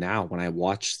emotion in me now when I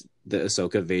watch the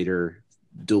Ahsoka Vader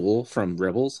duel from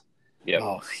Rebels. Yeah.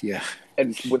 Oh, yeah.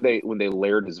 And when they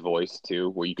layered his voice too,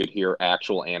 where you could hear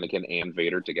actual Anakin and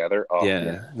Vader together. Oh,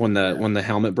 yeah. When the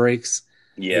helmet breaks.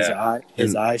 Yeah.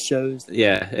 His eye shows.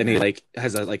 Yeah, and he like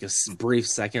has a brief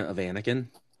second of Anakin.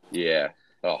 Yeah.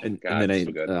 Oh, and God, then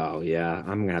so good. Oh yeah,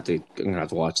 I'm gonna have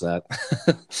to watch that.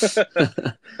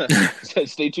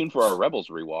 Stay tuned for our Rebels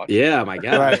rewatch. Yeah, my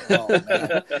God. Right. Oh,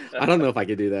 man. I don't know if I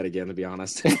could do that again, to be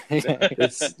honest.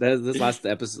 This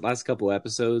last couple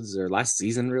episodes or last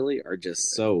season really are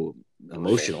just so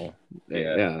emotional.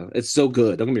 Yeah, it's so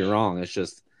good. Don't get me wrong. It's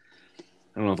just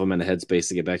I don't know if I'm in the headspace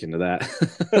to get back into that.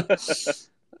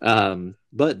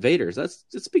 But Vader's.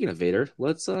 Speaking of Vader,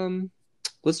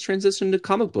 let's transition to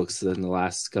comic books in the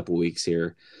last couple weeks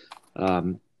here.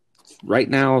 Right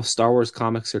now, Star Wars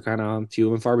comics are kind of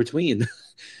few and far between.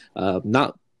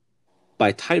 Not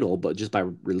by title, but just by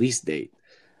release date.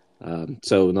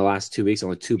 So in the last 2 weeks,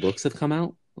 only 2 books have come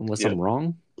out, unless I'm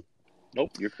wrong.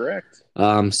 Nope, you're correct.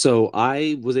 So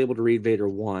I was able to read Vader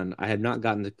 1. I had not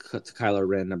gotten to Kylo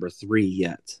Ren number 3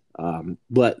 yet.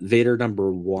 But Vader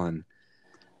number 1.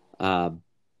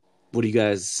 What do you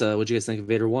guys think of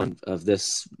Vader 1? Of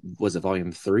this, was it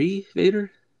volume 3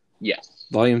 Vader? Yes.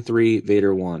 Volume 3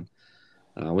 Vader 1.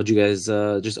 What do you guys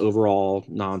just overall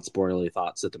non-spoilerly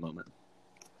thoughts at the moment?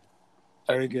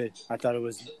 Very good. I thought it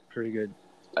was pretty good.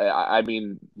 I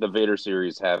mean, the Vader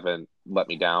series haven't let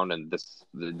me down, and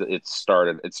it's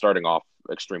starting off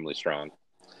extremely strong.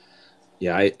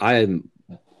 Yeah, I am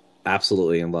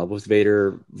absolutely in love with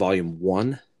Vader Volume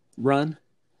 1 run.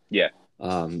 Yeah.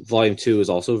 Volume 2 is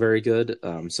also very good.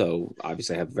 So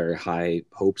obviously I have very high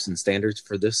hopes and standards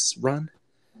for this run.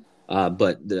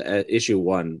 But the issue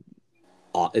 1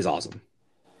 is awesome.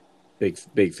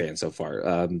 Big fan so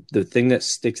far. The thing that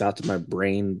sticks out to my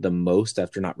brain the most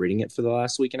after not reading it for the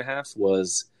last week and a half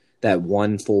was that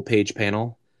one full page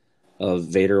panel of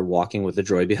Vader walking with the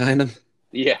droid behind him.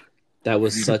 Yeah. That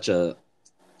was such a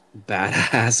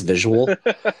badass visual.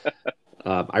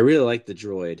 I really like the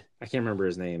droid. I can't remember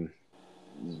his name.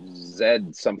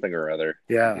 Zed something or other.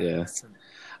 Yeah.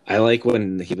 I like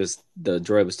when the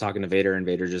droid was talking to Vader and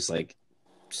Vader just like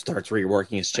starts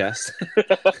reworking his chest.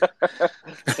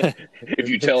 If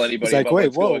you tell anybody It's like, about wait,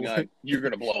 what's whoa. going on, you're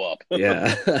gonna blow up.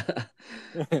 Yeah.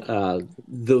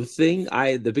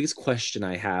 The biggest question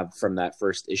I have from that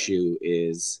first issue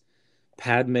is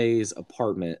Padme's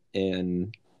apartment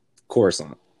in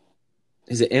Coruscant.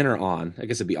 Is it in or on? I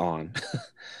guess it'd be on.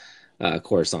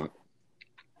 Coruscant.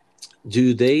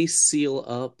 Do they seal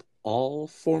up all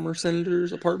former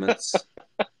senators' apartments?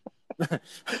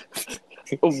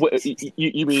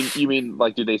 You mean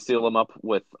like, do they seal them up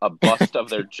with a bust of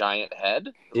their giant head?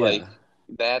 Yeah. Like,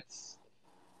 that's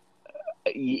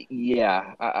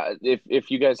yeah.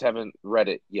 If you guys haven't read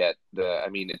it yet, I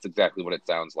mean, it's exactly what it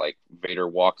sounds like. Vader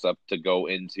walks up to go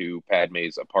into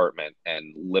Padme's apartment,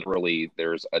 and literally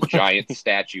there's a giant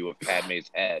statue of Padme's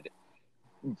head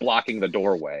blocking the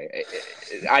doorway.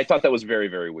 I thought that was very,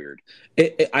 very weird.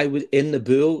 I would in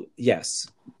Naboo, yes.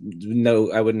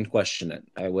 No, I wouldn't question it.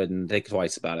 I wouldn't think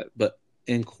twice about it. But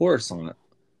in Coruscant,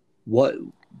 what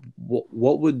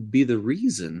would be the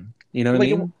reason? You know what I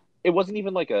mean? It wasn't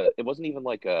even like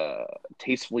a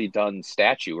tastefully done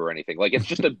statue or anything. Like, it's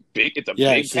just big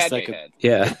it's just Padme like head.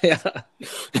 Yeah.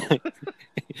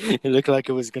 It looked like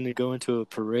it was going to go into a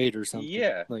parade or something.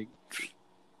 Yeah. Like,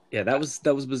 Yeah, that was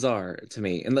bizarre to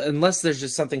me. Unless there's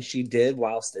just something she did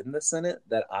whilst in the Senate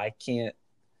that I can't.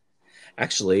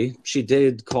 Actually, she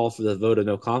did call for the vote of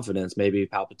no confidence. Maybe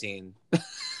Palpatine.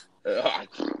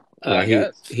 I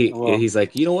guess. He's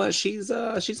like, you know what? She's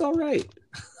all right.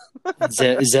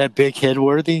 is that big head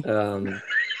worthy?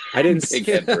 I didn't see.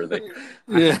 Big head worthy.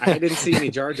 I didn't see any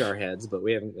Jar Jar heads, but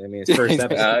we haven't. I mean, it's first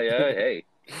episode. Yeah. Hey,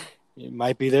 It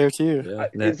might be there too.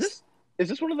 Yeah, is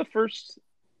this one of the first?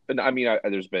 And I mean,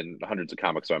 there's been hundreds of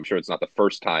comics, so I'm sure it's not the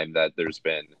first time that there's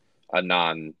been a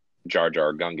non Jar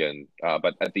Jar Gungan.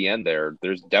 But at the end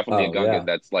there's definitely a Gungan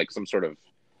that's like some sort of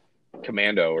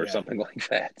commando or something like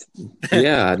that.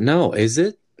 Yeah, no, is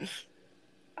it?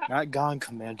 Not gone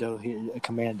commando.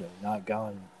 Commando, not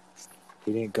gone.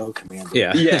 He didn't go commando.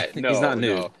 Yeah, No, he's not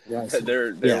new. No. Yes.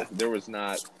 There was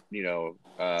not,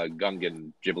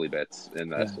 Gungan Ghibli bits in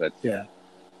this. Yeah.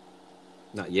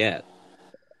 Not yet.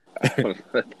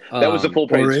 That was a full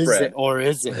page spread. Or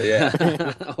is it?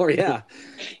 Yeah. Or yeah.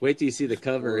 Wait till you see the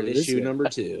cover of issue number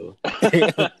 2.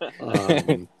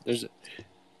 There's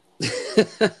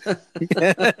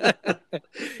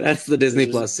That's the Disney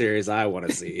Plus series I want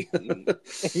to see.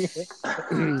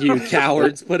 You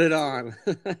cowards, put it on.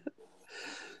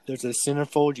 There's a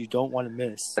centerfold you don't want to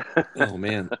miss. Oh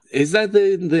man, is that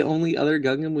the only other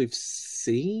Gundam we've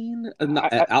seen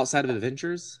outside of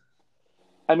Adventures?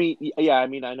 I mean, yeah. I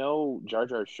mean, I know Jar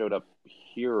Jar showed up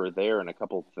here or there in a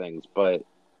couple of things, but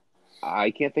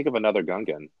I can't think of another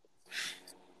Gungan.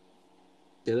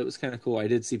 Yeah, that was kind of cool. I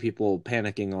did see people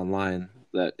panicking online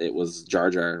that it was Jar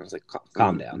Jar. I was like,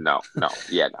 calm down. No.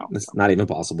 Yeah, no. It's not even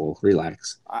possible.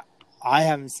 Relax. I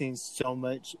haven't seen so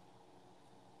much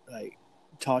like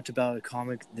talked about a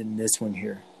comic than this one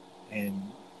here. And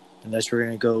unless we're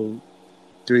gonna go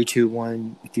 3, 2,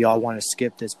 1, if y'all want to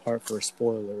skip this part for a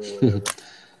spoiler or whatever.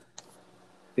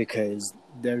 Because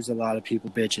there's a lot of people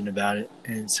bitching about it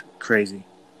and it's crazy.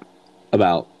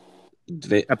 About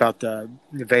the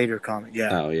Vader comic,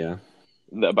 yeah. Oh yeah.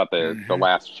 About the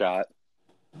last shot.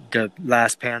 The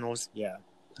last panels, yeah.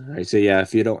 All right, so yeah,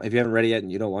 if you haven't read it yet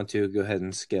and you don't want to, go ahead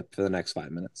and skip for the next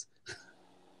 5 minutes.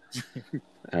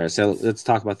 All right, so let's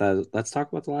talk about that. Let's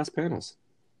talk about the last panels.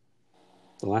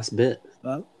 The last bit.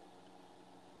 Well,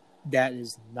 that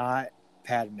is not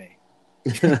Padme.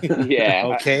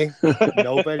 Yeah. Okay.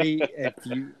 Nobody.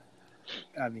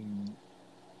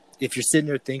 If you're sitting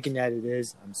there thinking that it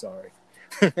is, I'm sorry.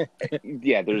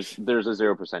 Yeah, there's a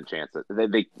 0% chance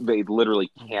that they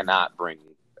literally cannot bring.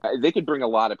 They could bring a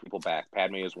lot of people back.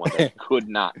 Padme is one that could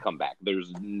not come back.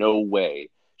 There's no way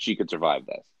she could survive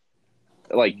this.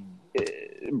 Like,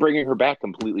 bringing her back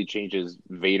completely changes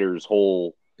Vader's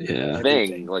whole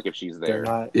thing. Like, if she's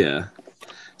there, yeah.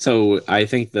 So I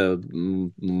think the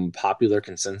popular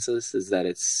consensus is that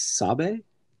it's Sabe.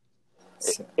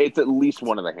 It's at least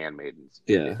one of the handmaidens.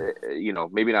 Yeah.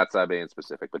 Maybe not Sabe in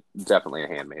specific, but definitely a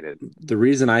handmaiden. The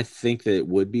reason I think that it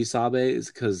would be Sabe is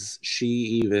because she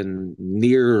even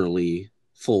nearly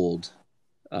fooled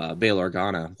Bail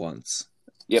Organa once.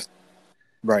 Yep.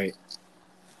 Right.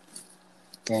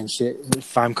 And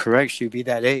if I'm correct, she'd be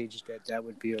that age that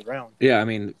would be around. Yeah, I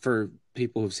mean, for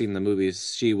people who've seen the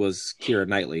movies, she was Keira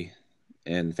Knightley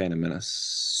in Phantom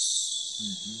Menace.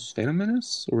 Mm-hmm. Phantom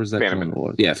Menace? Or was that Phantom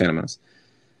Menace? Yeah, Phantom Menace.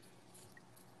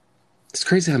 It's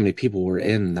crazy how many people were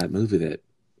in that movie that,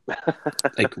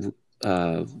 like,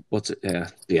 what's it?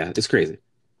 Yeah, it's crazy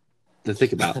to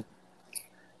think about.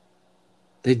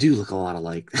 They do look a lot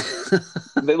alike.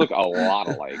 They look a lot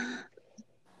alike.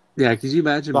 Yeah, could you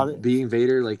imagine But being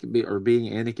Vader, or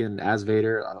being Anakin as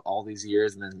Vader all these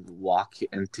years, and then walk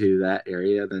into that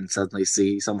area, then suddenly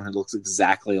see someone who looks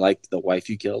exactly like the wife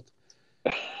you killed?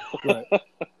 right.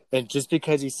 And just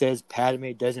because he says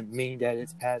Padme doesn't mean that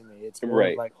it's Padme. It's more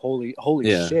Right. of like holy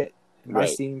Yeah. shit. Am I Right.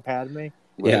 seeing Padme?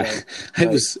 Yeah, Like, it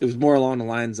was more along the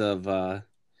lines of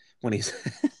when he's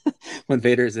when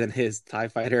Vader's in his TIE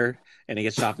fighter and he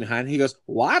gets shot from behind. He goes,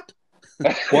 "What?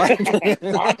 What?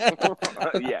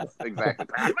 Yes, exactly.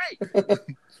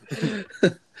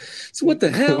 So what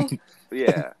the hell?"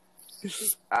 Yeah.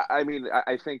 I mean,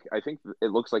 I think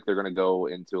it looks like they're going to go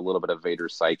into a little bit of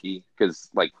Vader's psyche, because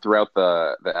like throughout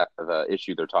the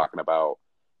issue they're talking about,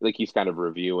 like he's kind of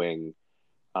reviewing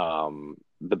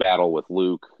the battle with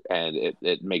Luke, and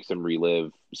it makes him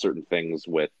relive certain things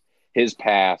with his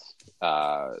past,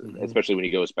 especially when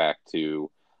he goes back to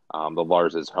the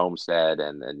Lars's homestead,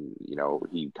 and you know,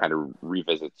 he kind of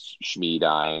revisits Shmi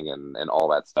dying and all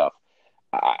that stuff.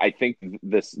 I think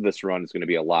this run is going to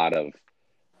be a lot of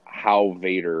how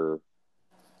Vader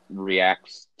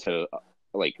reacts to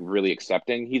like really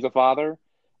accepting he's a father,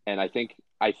 and I think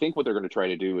what they're going to try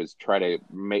to do is try to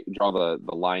draw the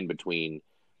line between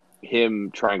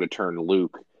him trying to turn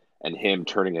Luke and him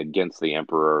turning against the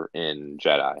Emperor in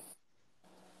Jedi.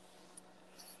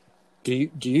 do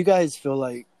you guys feel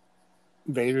like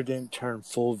Vader didn't turn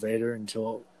full Vader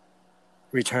until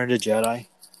Return to Jedi?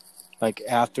 Like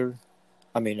after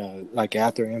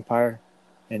Empire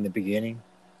in the beginning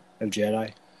of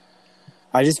Jedi?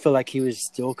 I just feel like he was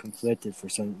still conflicted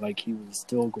like he was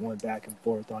still going back and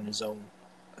forth on his own.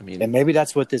 I mean, And maybe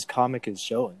that's what this comic is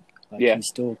showing. Like Yeah. he's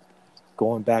still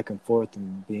going back and forth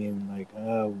and being like,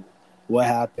 what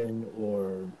happened?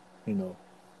 Or, you know.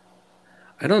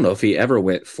 I don't know if he ever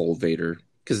went full Vader,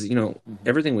 because you know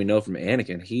everything we know from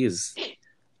Anakin, he has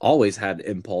always had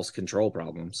impulse control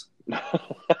problems.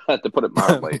 To put it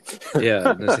mildly.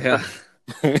 Yeah.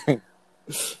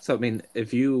 So I mean,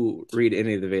 if you read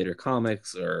any of the Vader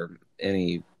comics or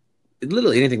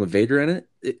literally anything with Vader in it,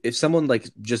 if someone like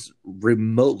just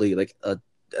remotely like a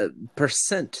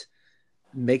percent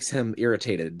makes him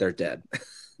irritated, they're dead.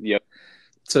 Yep.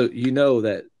 So you know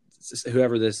that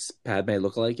whoever this Padme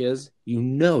lookalike is, you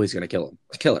know he's gonna kill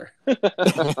her.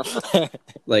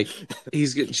 Like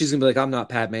she's gonna be like, "I'm not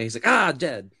Padme." He's like,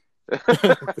 dead. And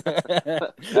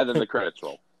then the credits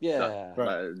roll. Yeah,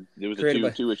 It was Created a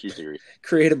by- two issue series.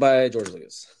 created by George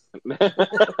Lucas.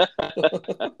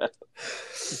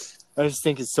 I just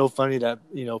think it's so funny that,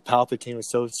 you know, Palpatine was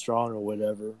so strong or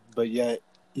whatever, but yet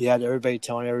he had everybody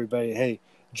telling everybody, hey,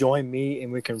 join me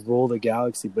and we can rule the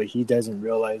galaxy, but he doesn't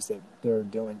realize that they're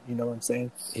doing, you know what I'm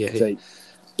saying? Yeah, It's like,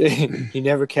 he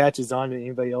never catches on to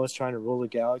anybody else trying to rule the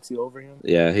galaxy over him.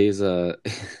 yeah, he's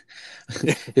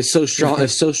it's so strong.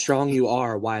 If so strong you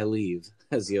are, why leave?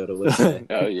 As Yoda would say.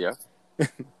 Oh yeah.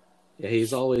 Yeah,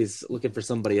 he's always looking for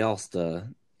somebody else to.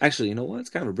 Actually, you know what? It's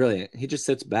kind of brilliant. He just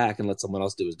sits back and lets someone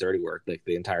else do his dirty work, like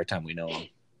the entire time we know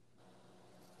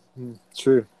him.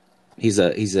 True. He's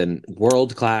a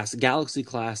world class, galaxy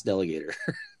class delegator.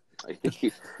 He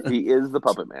is the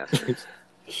puppet master.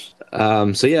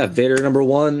 So yeah, Vader number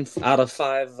 1 out of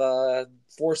 5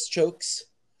 force chokes.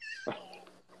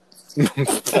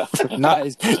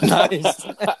 Nice.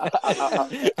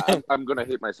 I'm gonna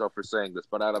hate myself for saying this,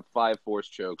 but out of 5 force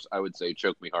chokes, I would say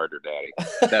 "Choke me harder, Daddy."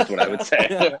 That's what I would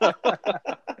say.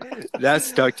 That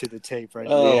stuck to the tape right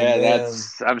Oh, yeah, man.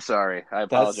 I'm sorry. I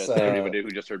apologize That's, to anybody who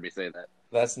just heard me say that.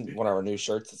 That's one of our new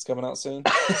shirts that's coming out soon.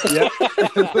 Yeah.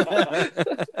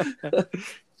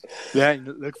 Yeah,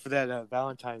 look for that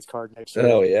Valentine's card next year.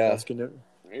 Oh, yeah. There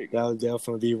you go. That'll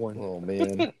definitely be one. Oh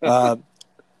man,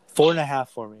 4.5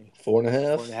 for me.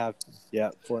 4.5. 4.5. Yeah,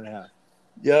 4.5.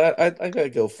 Yeah, I gotta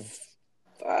go.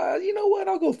 You know what?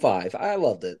 I'll go 5. I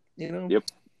loved it. You know. Yep.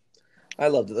 I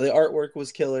loved it. The artwork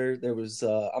was killer. There was.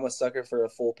 I'm a sucker for a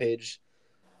full page,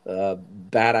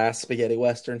 badass spaghetti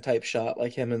western type shot,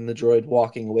 like him and the droid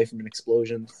walking away from an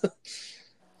explosion.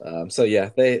 So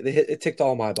yeah, it ticked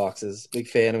all my boxes. Big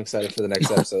fan. I'm excited for the next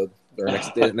episode or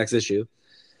next issue.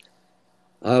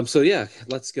 So yeah,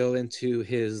 let's go into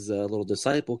his little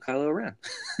disciple, Kylo Ren.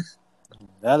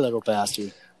 That little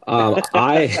bastard.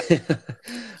 I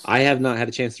have not had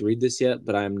a chance to read this yet,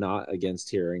 but I'm not against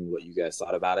hearing what you guys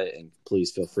thought about it, and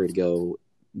please feel free to go.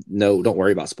 No, don't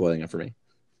worry about spoiling it for me.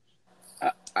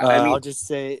 I'll just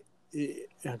say,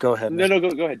 go ahead. No, Man.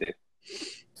 go ahead,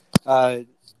 Dave.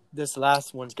 This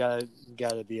last one's gotta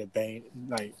be a bane.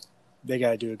 Like they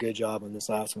gotta do a good job on this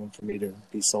last one for me to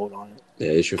be sold on it.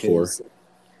 Yeah, issue 4.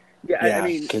 Yeah, Yeah, I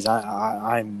mean, because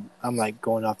I'm like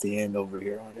going off the end over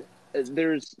here on it.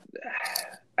 there's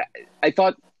I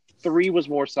thought 3 was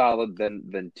more solid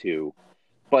than 2,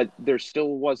 but there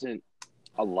still wasn't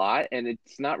a lot, and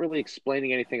it's not really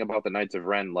explaining anything about the Knights of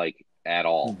Ren like at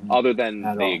all, other than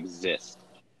they exist.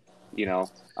 You know,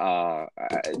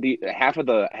 the half of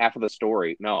the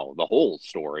story, no, the whole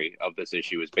story of this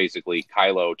issue is basically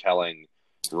Kylo telling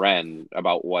Ren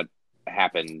about what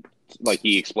happened. Like,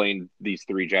 he explained these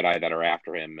 3 Jedi that are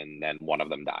after him, and then one of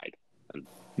them died.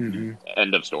 And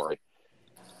end of story.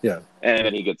 Yeah. And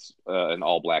then he gets an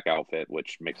all-black outfit,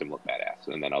 which makes him look badass,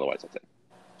 and then otherwise that's it.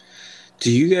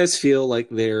 Do you guys feel like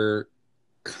they're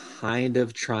kind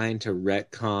of trying to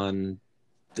retcon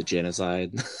the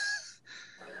genocide?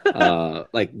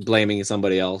 Like blaming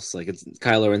somebody else? Like, it's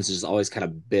Kylo Ren's just always kind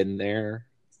of been there,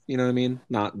 you know what I mean?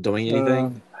 Not doing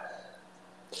anything?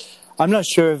 I'm not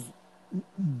sure if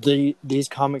these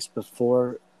comics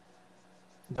before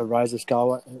the Rise of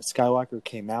Skywalker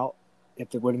came out,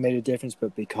 if it would have made a difference,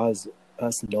 but because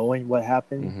us knowing what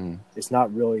happened, it's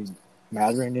not really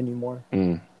mattering anymore.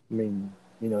 I mean,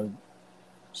 you know,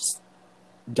 just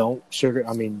don't sugar.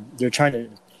 I mean, they're trying to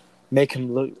make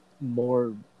him look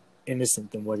more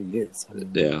innocent than what he is. I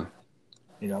mean, yeah.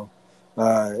 You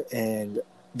know, and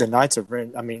the Knights of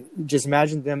Ren, I mean, just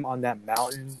imagine them on that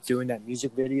mountain doing that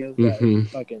music video.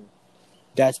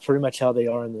 That's pretty much how they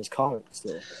are in this comic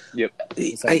still. Yep.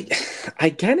 I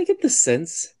kind of get the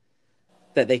sense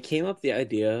that they came up with the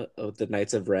idea of the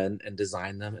Knights of Ren and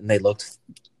designed them, and they looked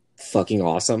fucking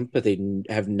awesome, but they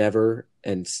have never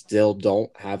and still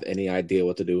don't have any idea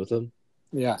what to do with them.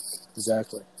 Yeah,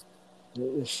 exactly.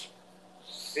 If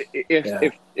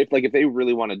they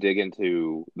really want to dig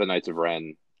into the Knights of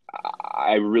Ren,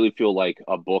 I really feel like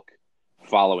a book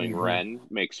following Ren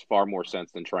makes far more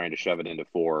sense than trying to shove it into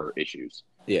 4 issues.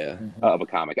 Yeah. Of a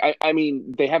comic. I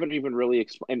mean, they haven't even really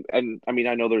explained, and I mean,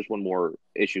 I know there's one more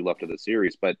issue left of the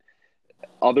series, but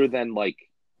other than like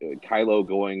Kylo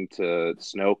going to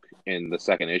Snoke in the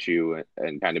 2nd issue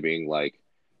and kind of being like,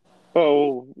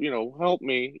 oh, you know, help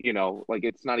me, you know, like,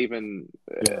 it's not even,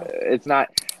 it's not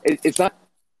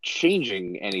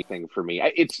changing anything for me.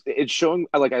 It's showing,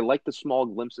 like, I like the small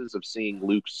glimpses of seeing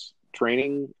Luke's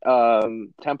training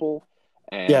temple.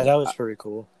 And that was pretty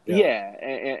cool.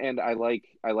 And I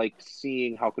like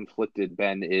seeing how conflicted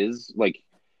Ben is. Like,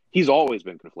 he's always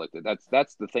been conflicted.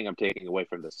 That's the thing I'm taking away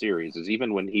from the series, is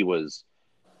even when he was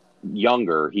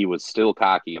younger, he was still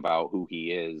cocky about who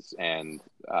he is and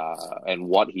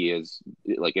what he is,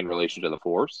 like, in relation to the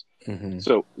Force.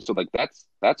 So like,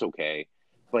 that's okay,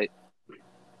 but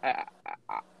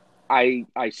I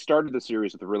started the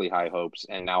series with really high hopes,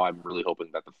 and now I'm really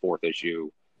hoping that the 4th issue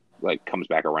like comes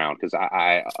back around, because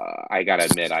I gotta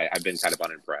admit, I've been kind of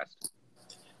unimpressed.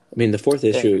 I mean, the 4th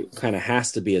issue kind of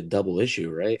has to be a double issue,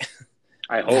 right?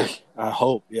 I hope. I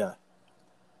hope, yeah.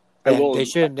 They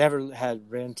should have never had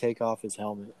Ren take off his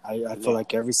helmet. I feel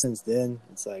like ever since then,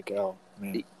 it's like, oh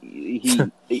man.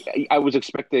 I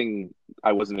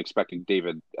wasn't expecting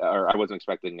David, or I wasn't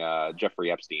expecting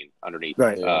Jeffrey Epstein underneath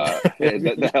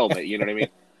the helmet. You know what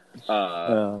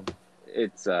I mean?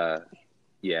 It's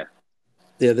yeah.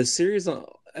 Yeah, the series, I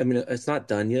mean, it's not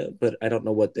done yet, but I don't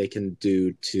know what they can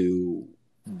do to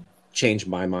change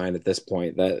my mind at this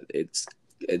point, that it's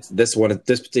this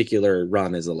particular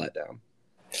run is a letdown.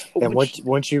 And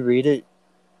once you read it,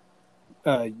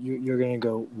 you're going to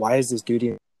go, why is this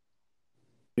dude?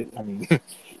 I mean,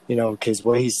 you know, because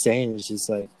what he's saying is just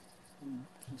like,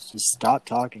 just stop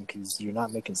talking, because you're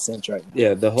not making sense right now.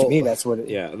 Yeah, to me, that's what.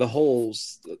 The whole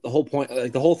point,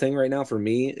 like, the whole thing right now for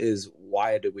me is,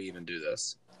 why did we even do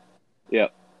this? Yeah.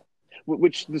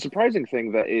 Which, the surprising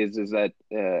thing that is that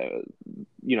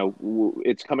you know,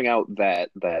 it's coming out that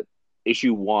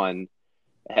issue 1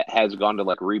 has gone to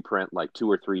like reprint like 2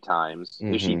 or 3 times.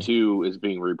 Issue 2 is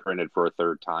being reprinted for a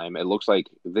 3rd time. It looks like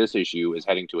this issue is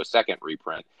heading to a 2nd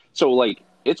reprint. So, like,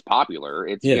 it's popular.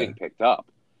 It's getting picked up,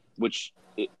 which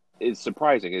is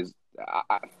surprising.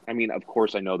 I mean, of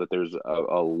course, I know that there's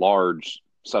a large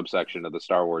subsection of the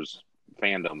Star Wars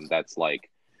fandom that's like,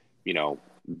 you know,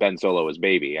 Ben Solo is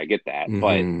baby. I get that,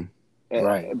 I'm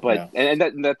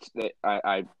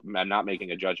not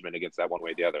making a judgment against that one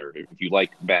way or the other. If you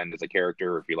like Ben as a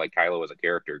character, or if you like Kylo as a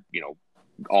character, you know,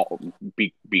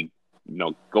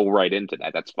 go right into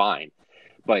that. That's fine.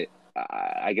 But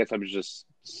I guess I'm just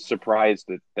surprised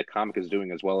that the comic is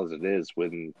doing as well as it is.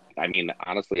 When, I mean,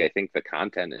 honestly, I think the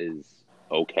content is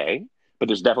okay, but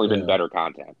there's definitely been better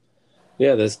content.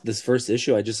 Yeah, this first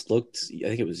issue, I just looked, I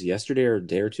think it was yesterday or a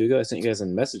day or two ago, I sent you guys a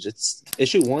message. It's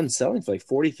issue 1 selling for like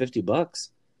 $40-$50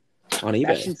 on eBay.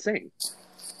 That's insane.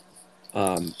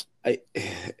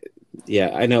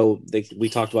 yeah, I know we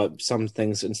talked about some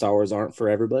things in Star Wars aren't for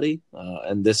everybody,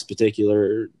 and this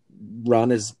particular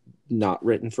run is not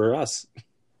written for us.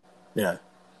 Yeah.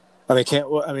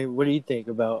 I mean, what do you think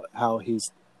about how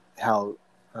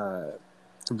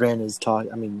Ren is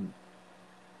talking? I mean,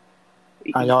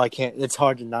 I know I can't. It's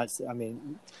hard to not. I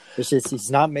mean, it's just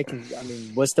he's not making. I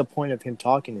mean, what's the point of him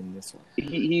talking in this one?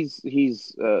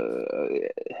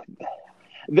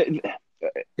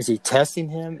 Is he testing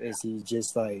him? Is he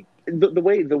just like the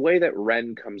way that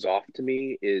Ren comes off to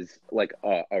me is like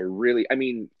a really, I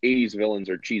mean, 80s villains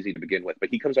are cheesy to begin with, but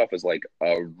he comes off as like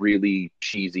a really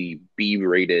cheesy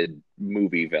B-rated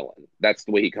movie villain. That's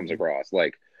the way he comes across.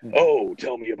 Like, oh,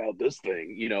 tell me about this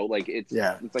thing. You know, like it's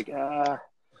like I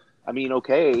mean,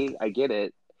 okay, I get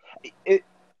it.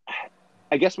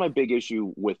 I guess my big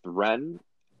issue with Ren,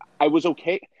 I was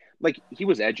okay. Like, he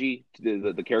was edgy.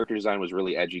 The character design was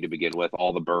really edgy to begin with,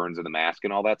 all the burns and the mask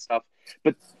and all that stuff.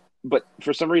 But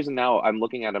for some reason now I'm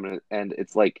looking at him and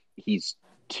it's like he's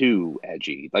too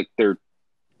edgy. Like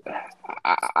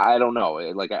I don't know.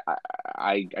 Like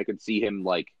I could see him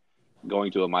like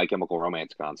going to a My Chemical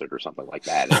Romance concert or something like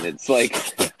that. And it's like,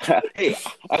 hey,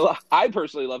 I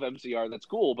personally love MCR. That's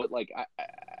cool. But like,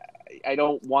 I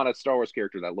don't want a Star Wars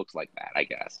character that looks like that, I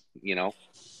guess, you know?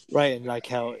 right? And like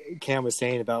how Cam was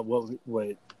saying about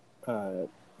what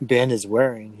Ben is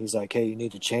wearing, he's like, hey, you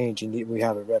need to change. We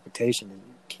have a reputation to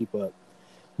keep up.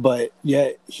 But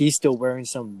yet he's still wearing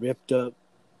some ripped up,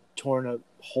 torn up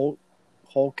Hulk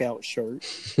out shirt,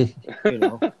 you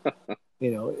know,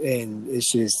 and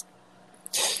it's just,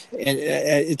 and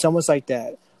it's almost like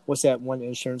that. What's that one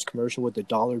insurance commercial with the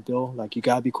dollar bill? Like, you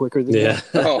gotta be quicker than that.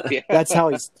 Oh, yeah. That's how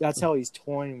he's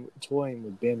toying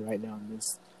with Ben right now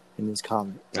in this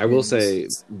comic. I will say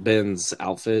Ben's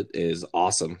outfit is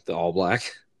awesome. The all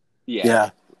black. Yeah.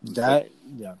 It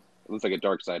looks like a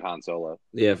dark side Han Solo.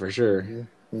 Yeah, for sure.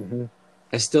 Mm-hmm.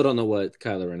 I still don't know what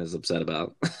Kylo Ren is upset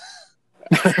about.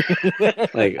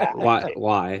 Like,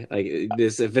 why? Like,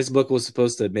 if this book was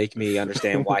supposed to make me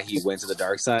understand why he went to the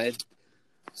dark side,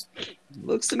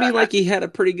 looks to me like he had a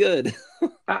pretty good.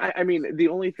 I mean, the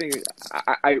only thing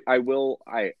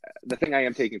the thing I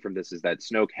am taking from this is that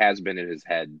Snoke has been in his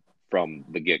head from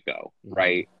the get-go,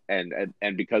 right? And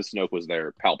because Snoke was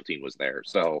there, Palpatine was there.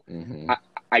 So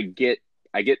I get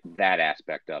that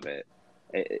aspect of it.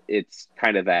 It's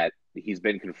kind of that he's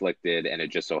been conflicted, and it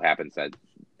just so happens that,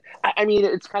 I mean,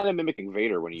 it's kind of mimicking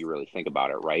Vader when you really think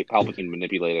about it, right? Palpatine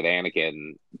manipulated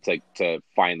Anakin to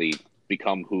finally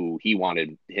become who he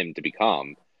wanted him to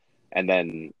become, and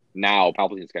then now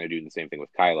Palpatine's kind of doing the same thing with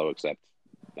Kylo, except,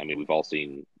 I mean, we've all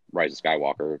seen Rise of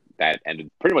Skywalker. That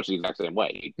ended pretty much the exact same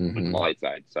way with the light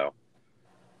side. So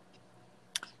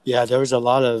yeah, there was a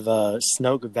lot of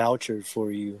Snoke voucher for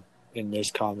you in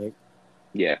this comic.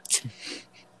 Yeah.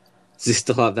 Does he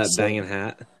still have that banging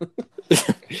hat?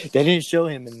 They didn't show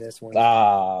him in this one.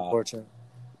 Unfortunately.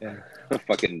 Yeah.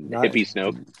 Fucking hippie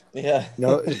Snoke. Yeah.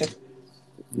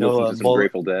 No, some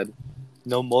Grateful Dead.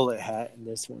 No mullet hat in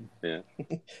this one. Yeah.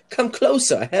 Come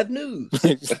closer, I have news.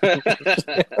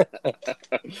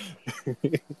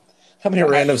 How many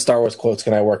random Star Wars quotes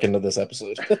can I work into this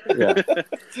episode? Yeah.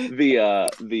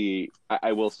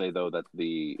 I will say though that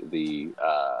the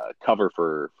cover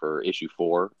for issue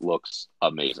 4 looks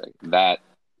amazing. That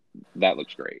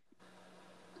looks great.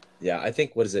 Yeah, I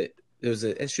think, what is it? It was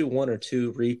an issue 1 or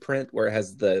 2 reprint where it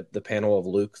has the panel of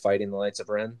Luke fighting the Knights of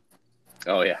Ren.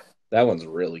 Oh yeah, that one's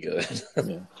really good.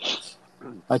 Yeah.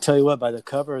 I tell you what, by the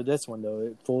cover of this one though,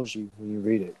 it fools you when you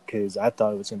read it, because I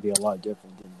thought it was going to be a lot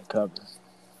different than the cover.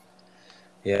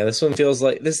 Yeah, this one feels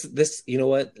like this. You know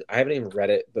what? I haven't even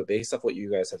read it, but based off what you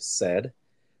guys have said,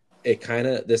 it kind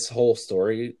of, this whole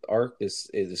story arc, this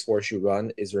 4-issue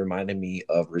run, is reminding me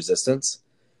of Resistance,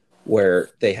 where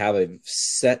they have a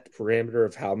set parameter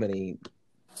of how many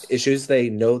issues they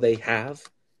know they have,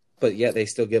 but yet they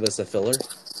still give us a filler.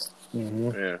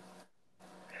 Yeah.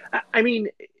 I mean,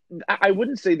 I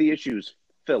wouldn't say the issue's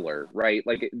filler, right?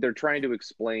 Like, they're trying to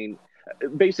explain.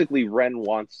 Basically, Ren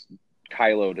wants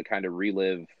Kylo to kind of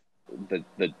relive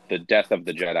the death of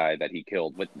the Jedi that he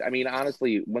killed. But I mean,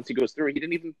 honestly, once he goes through it, he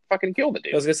didn't even fucking kill the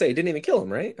dude. I was gonna say, he didn't even kill him,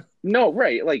 right? No,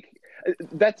 right? Like,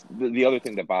 that's the other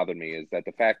thing that bothered me, is that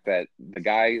the fact that the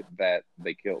guy that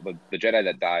they killed, the Jedi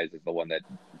that dies, is the one that,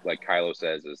 like Kylo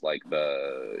says, is like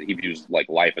he views like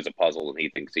life as a puzzle, and he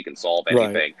thinks he can solve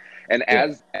anything. Right. And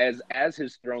as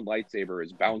his thrown lightsaber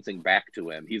is bouncing back to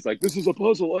him, he's like, "This is a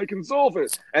puzzle, I can solve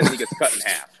it," and then he gets cut in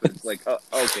half. It's like,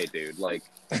 okay, dude, like,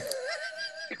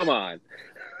 come on.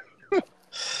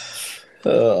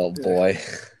 Oh boy.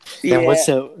 Yeah. And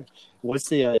what's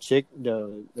the chick,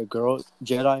 the girl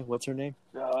Jedi? What's her name?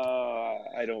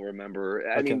 I I don't remember.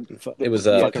 I Fucking- mean, It was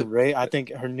fucking Rage. I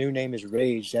think her new name is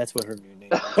Rage. That's what her new name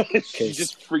is. she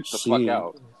just freaked the fuck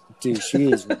out. Dude,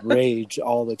 she is Rage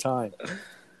all the time.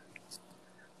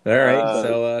 All right, Uh,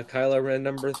 so Kylo Ren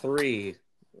number 3.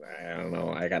 I don't know.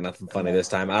 I got nothing funny this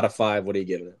time. Out of 5, what are you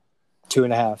giving it?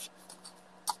 2.5.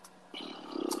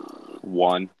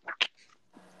 1.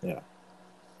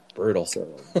 Brutal.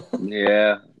 So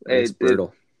Yeah, It's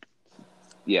brutal.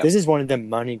 yeah. this is one of them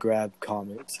money grab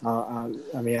comics. I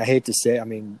mean, I hate to say it. I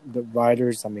mean, the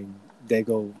writers, I mean, they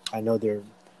go, I know they're a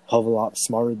hell of a lot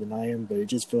smarter than I am, but it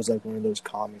just feels like one of those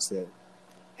comics that,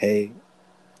 hey,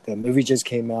 the movie just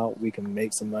came out. We can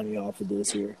make some money off of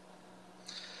this here.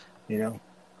 You know?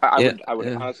 I would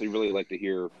yeah. honestly really like to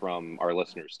hear from our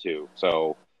listeners too.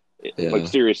 So, Yeah. like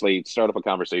seriously, start up a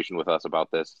conversation with us about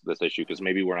this issue because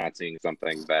maybe we're not seeing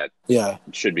something that Yeah.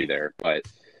 should be there. But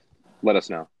let us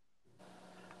know.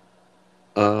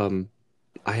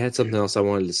 I had something else I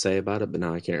wanted to say about it, but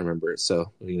now I can't remember it.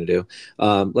 So what are you gonna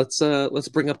do? Let's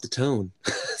bring up the tone.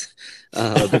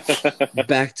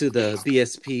 Back to the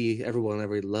BSP everyone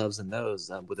loves and knows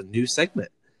with a new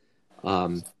segment.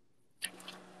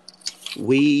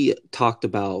 We talked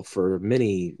about for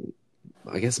many,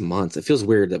 I guess, months. It feels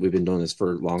weird that we've been doing this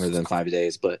for longer than 5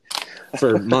 days, but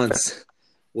for months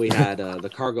we had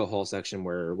the cargo haul section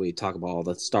where we talk about all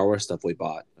the Star Wars stuff we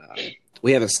bought.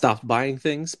 We haven't stopped buying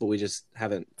things, but we just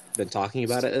haven't been talking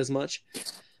about it as much.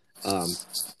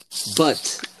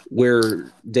 But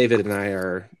where David and I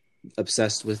are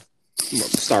obsessed with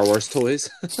Star Wars toys.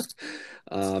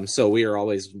 So we are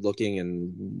always looking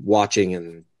and watching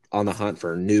and on the hunt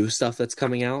for new stuff that's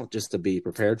coming out just to be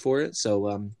prepared for it.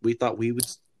 So we thought we would,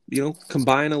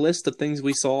 combine a list of things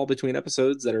we saw between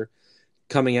episodes that are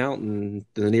coming out in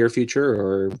the near future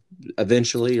or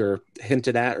eventually or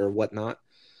hinted at or whatnot.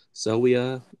 So we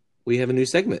have a new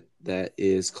segment that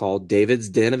is called David's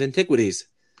Den of Antiquities.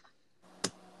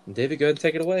 David, go ahead and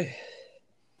take it away.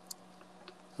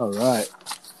 All right.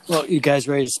 Well, you guys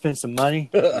ready to spend some money?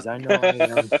 Because I know I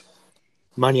am.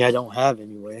 Money I don't have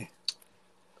anyway.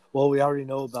 Well, we already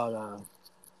know about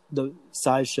the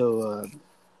sideshow,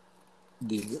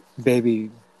 the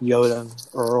baby Yoda,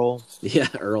 Earl. Yeah,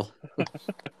 Earl.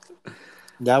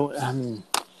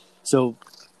 So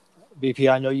BP,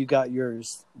 I know you got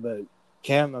yours, but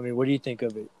Cam, what do you think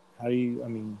of it? How do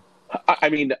you,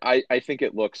 I think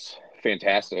it looks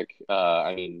fantastic.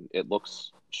 It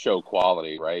looks show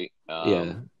quality, right?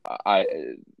 Yeah.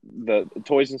 The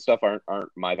toys and stuff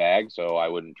aren't my bag, so I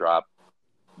wouldn't drop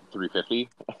 $350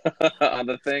 on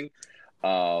the thing.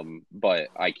 But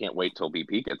I can't wait till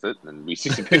BP gets it and we see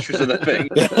some pictures of the thing.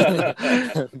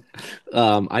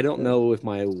 I don't know if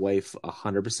my wife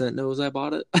 100% knows I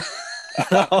bought it.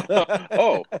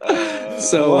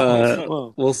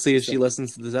 So we'll see if she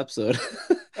listens to this episode.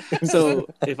 So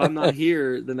if I'm not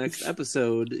here the next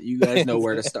episode, you guys know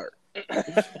where to start.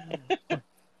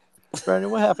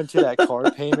 Brandon, what happened to that car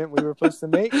payment we were supposed to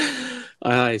make?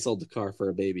 I sold the car for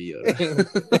a baby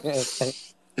Yoda.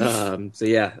 So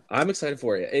yeah, I'm excited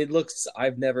for it. It looks,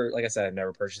 I've never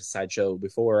purchased Sideshow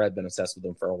before. I've been obsessed with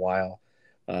them for a while.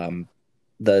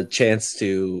 The chance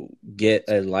to get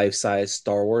a life-size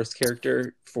Star Wars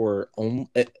character for only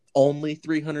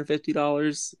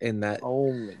 $350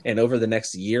 and over the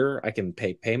next year I can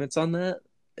pay payments on that.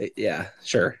 Yeah,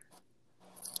 sure.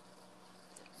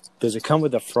 Does it come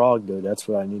with a frog though? That's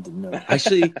what I need to know.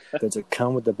 Actually, does it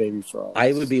come with the baby frog?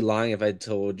 I would be lying if I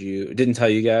didn't tell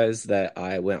you guys that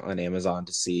I went on Amazon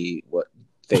to see what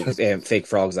fake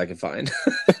frogs I could find.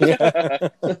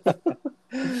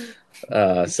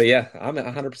 So yeah, I'm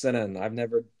 100% in. I've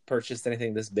never purchased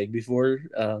anything this big before,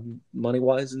 money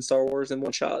wise in Star Wars in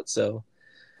one shot. So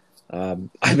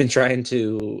I've been trying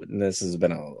to, and this has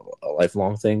been a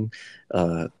lifelong thing,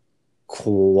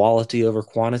 quality over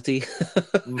quantity.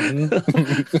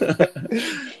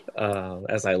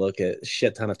 As I look at a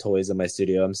shit ton of toys in my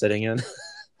studio I'm sitting in.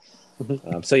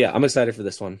 So yeah, I'm excited for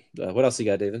this one. What else you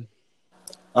got, David?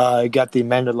 I got the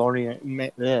Mandalorian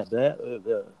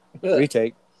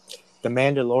retake. The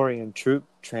Mandalorian troop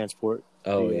transport.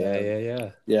 Oh,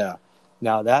 yeah. Yeah.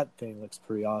 Now that thing looks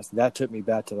pretty awesome. That took me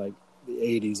back to like the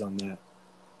 80s on that.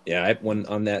 Yeah, when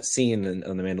on that scene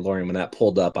on the Mandalorian, when that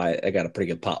pulled up, I got a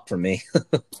pretty good pop from me.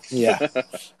 Yeah,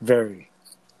 very.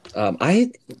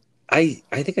 I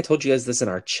think I told you guys this in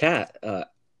our chat.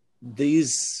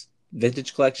 These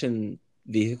vintage collection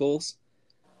vehicles,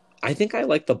 I think I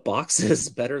like the boxes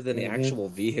better than the actual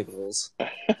vehicles.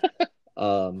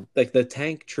 Like the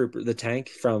tank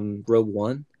from Rogue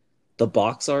One, the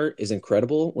box art is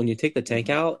incredible. When you take the tank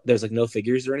out, there's like no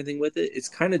figures or anything with it. It's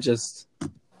kind of just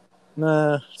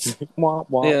Nah. Wah,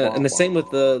 wah, Yeah, wah, and the same wah.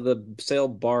 with the sail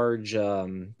barge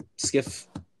skiff.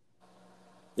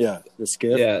 Yeah, the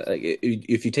skiff. Yeah, like,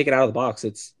 if you take it out of the box,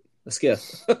 it's a skiff.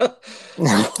 So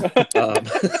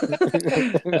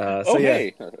yeah,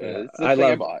 Hey, it's the I thing I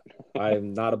love. bought.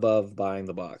 I'm not above buying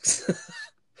the box.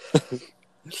 All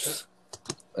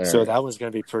So right. that one's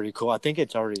going to be pretty cool. I think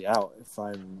it's already out, if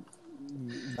I'm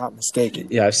not mistaken.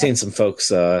 Yeah, I've seen some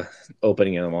folks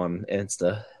opening them on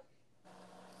Insta.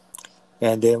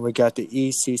 And then we got the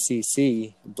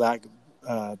ECCC Black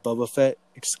Boba Fett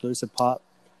exclusive pop.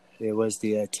 It was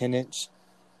the 10-inch.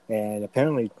 And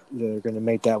apparently they're going to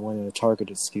make that one a Target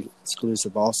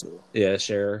exclusive also. Yeah,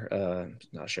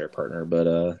 not share partner,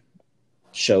 but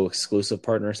show exclusive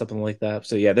partner or something like that.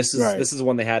 So yeah, this is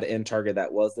one they had in Target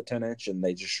that was the 10-inch, and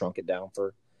they just shrunk it down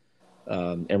for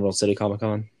Emerald City Comic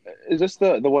Con. Is this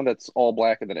the one that's all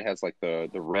black and then it has like the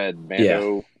red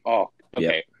Mando? Yeah. Oh,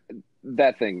 okay. Yep.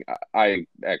 That thing, I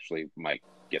actually might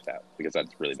get that because that's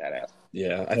really badass.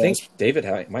 Yeah, I think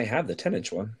David might have the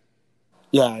 10-inch one.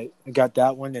 Yeah, I got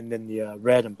that one and then the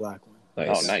red and black one.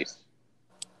 Nice. Oh, nice.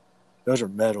 Those are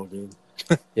metal, dude.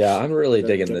 Yeah, I'm really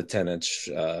digging the 10-inch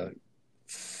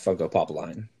Funko Pop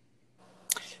line.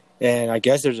 And I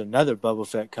guess there's another Boba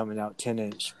Fett coming out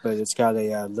 10-inch, but it's got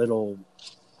a little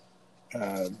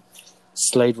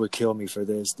Slade would kill me for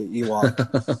this, the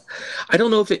Ewok. I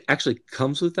don't know if it actually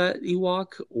comes with that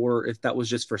Ewok or if that was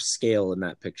just for scale in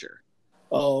that picture.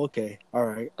 Oh, okay. All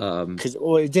right. Um, Because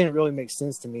it didn't really make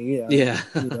sense to me. Yeah.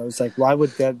 It's like, why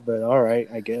would that? But all right,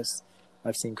 I guess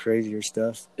I've seen crazier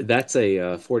stuff. That's a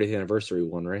 40th anniversary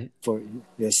one, right?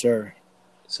 Yes, sir.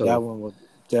 So that one will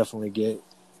definitely get.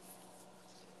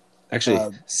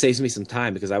 Actually, saves me some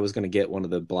time because I was going to get one of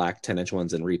the black 10-inch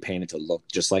ones and repaint it to look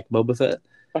just like Boba Fett.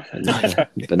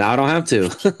 But now I don't have to.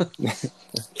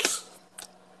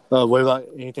 What about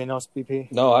anything else,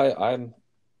 BP? No,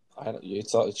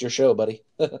 it's your show, buddy.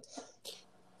 The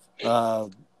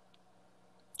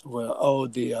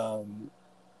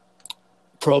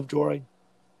Probe Droid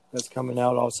that's coming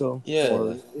out also. Yeah.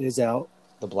 Or is out.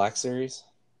 The Black Series.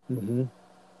 Mm-hmm.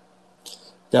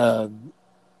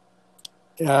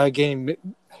 Getting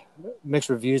mixed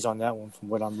reviews on that one from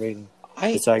what I'm reading.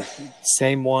 It's like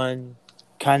same one,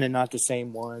 kind of not the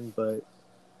same one, but.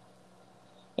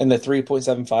 And the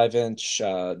 3.75-inch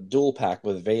dual pack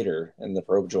with Vader and the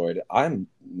Probe Droid, I'm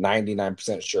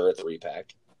 99% sure it's a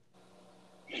repack.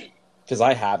 Because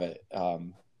I have it.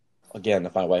 Again,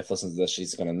 if my wife listens to this,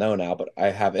 she's going to know now, but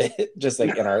I have it just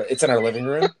like it's in our living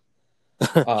room.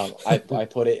 I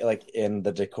put it like in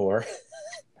the decor.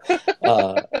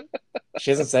 She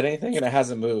hasn't said anything and it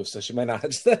hasn't moved, so she might not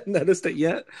have noticed it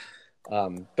yet.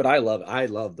 But I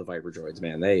love the Viper droids,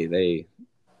 man. They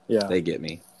get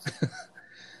me.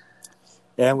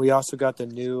 And we also got the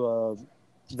new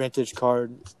vintage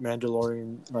card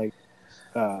Mandalorian, like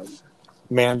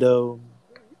Mando,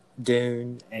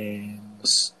 Dune, and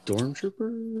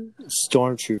Stormtrooper.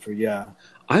 Yeah,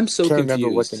 I'm so confused. Remember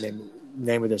what the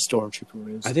name of the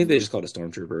Stormtrooper is. I think they just called it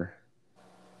Stormtrooper.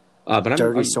 But I'm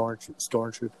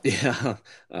Stormtrooper. Yeah,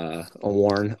 a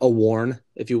warn,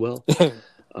 if you will.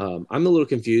 I'm a little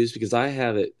confused because I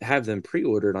have them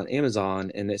pre-ordered on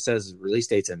Amazon and it says release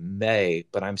date's in May,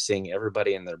 but I'm seeing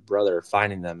everybody and their brother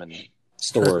finding them in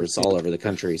stores all over the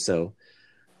country. So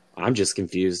I'm just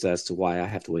confused as to why I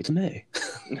have to wait till May.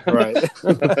 Right.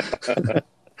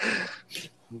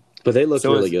 But they look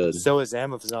really good. So is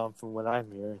Amazon from what I'm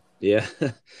hearing. Yeah.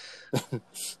 The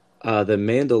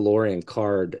Mandalorian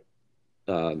card,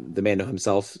 the Mando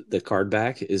himself, the card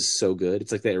back is so good.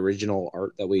 It's like the original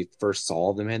art that we first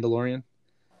saw of the Mandalorian,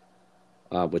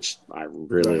 which I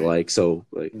really like. So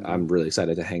I'm really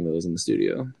excited to hang those in the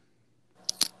studio.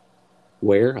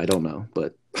 Where? I don't know,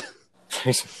 but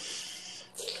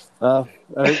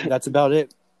that's about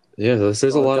it. Yeah, there's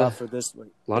a lot of for this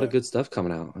week. Of good stuff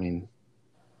coming out. I mean,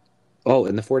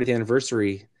 and the 40th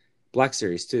anniversary Black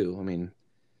Series too. I mean,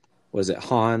 was it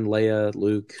Han, Leia,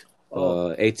 Luke,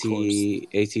 AT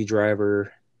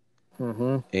Driver,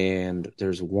 and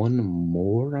there's one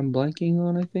more I'm blanking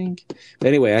on, I think. But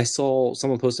anyway, I saw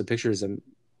someone posted pictures, and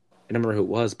I don't remember who it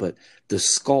was, but the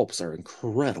sculpts are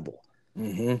incredible.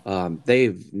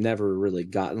 They've never really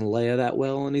gotten Leia that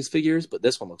well in these figures, but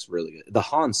this one looks really good. The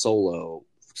Han Solo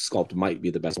sculpt might be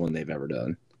the best one they've ever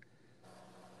done.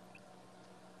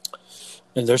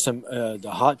 And there's some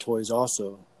the Hot Toys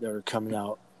also that are coming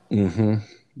out.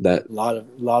 That a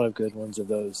lot of good ones of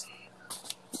those.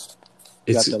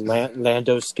 You got the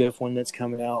Lando skiff one that's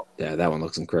coming out. Yeah, that one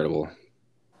looks incredible.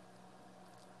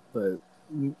 But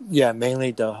yeah,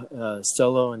 mainly the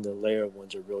Solo and the Leia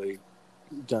ones are really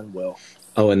done well.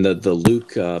 Oh, and the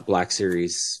Luke Black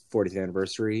Series 40th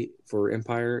anniversary for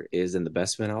Empire is in the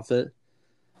Bestman outfit.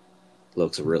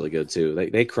 Looks really good too.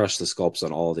 They crushed the sculpts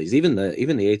on all of these. Even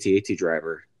the AT-AT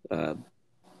driver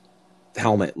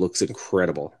helmet looks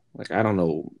incredible. Like, I don't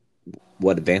know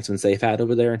what advancements they've had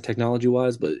over there in technology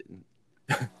wise, but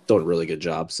doing a really good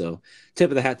job. So tip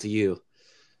of the hat to you,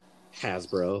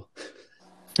 Hasbro.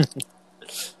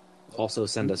 Also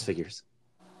send us figures.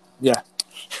 Yeah.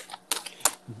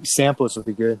 Samples would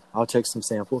be good. I'll take some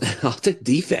samples. I'll take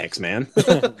defects, man.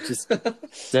 Just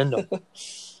send them.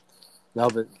 No,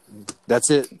 but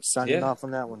that's it. Signing off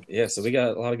on that one. Yeah, so we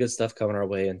got a lot of good stuff coming our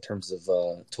way in terms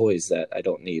of toys that I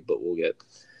don't need, but we'll get.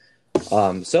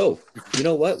 So, you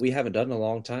know what? We haven't done in a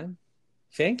long time?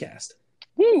 Fancast.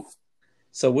 Woo!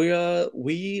 So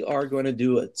we are going to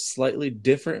do a slightly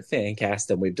different Fancast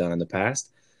than we've done in the past.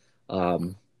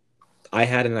 I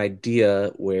had an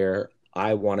idea where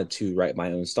I wanted to write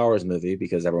my own Star Wars movie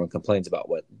because everyone complains about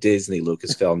what Disney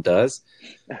Lucasfilm does.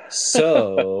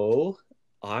 So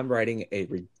I'm writing a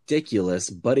ridiculous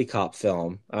buddy cop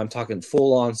film. I'm talking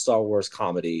full-on Star Wars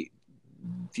comedy.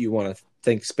 If you want to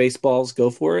think Spaceballs, go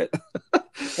for it.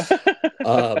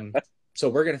 So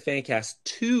we're going to Fancast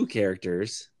 2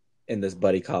 characters in this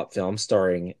buddy cop film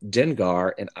starring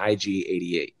Dengar and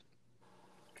IG-88.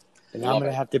 And I'm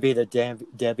going to have to be the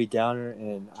Debbie Downer,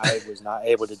 and I was not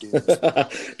able to do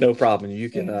this. No problem. You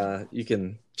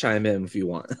can chime in if you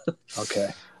want. Okay.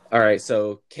 All right.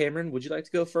 So, Cameron, would you like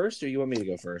to go first, or you want me to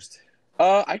go first?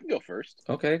 I can go first.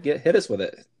 Okay. Hit us with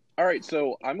it. All right.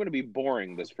 So I'm going to be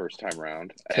boring this first time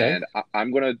around, Okay. and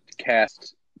I'm going to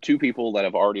cast 2 people that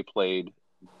have already played.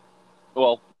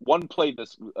 Well, one played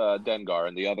this Dengar,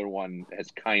 and the other one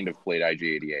has kind of played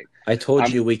IG-88. I told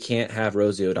you we can't have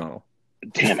Rosie O'Donnell.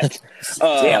 Damn it!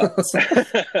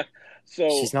 So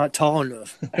she's not tall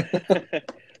enough.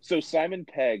 So Simon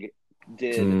Pegg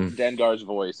did Dengar's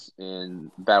voice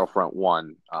in Battlefront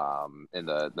 1 in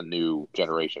the new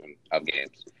generation of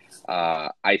games.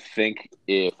 I think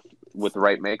if with the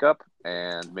right makeup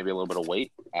and maybe a little bit of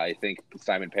weight, I think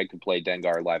Simon Pegg could play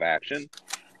Dengar live action.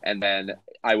 And then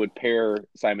I would pair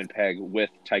Simon Pegg with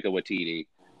Taika Waititi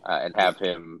and have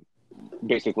him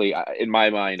basically, in my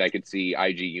mind, I could see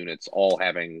IG units all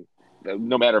having,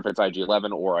 no matter if it's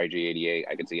IG-11 or IG-88,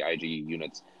 I could see IG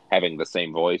units having the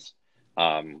same voice.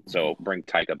 So bring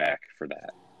Taika back for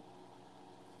that.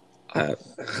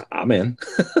 I'm in.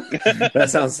 That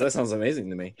sounds amazing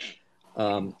to me.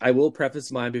 I will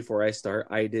preface mine before I start.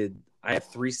 I have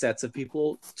 3 sets of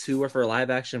people. 2 are for live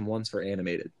action, 1's for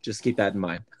animated. Just keep that in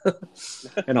mind.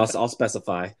 And I'll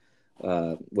specify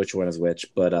which one is which.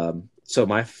 But so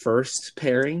my first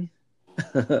pairing,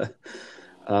 one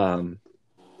of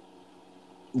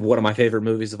my favorite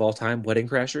movies of all time, Wedding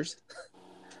Crashers.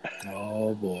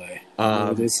 Oh boy,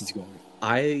 where this is going.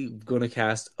 I'm going to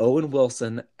cast Owen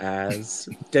Wilson as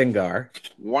Dengar.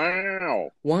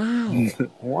 Wow.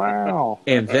 Wow.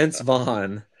 And Vince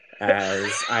Vaughn as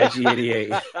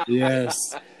IG-88.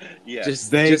 Yes. Yeah.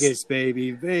 Just Vegas,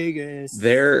 baby, Vegas.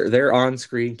 Their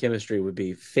on-screen chemistry would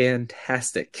be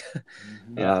fantastic,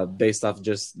 Yeah. based off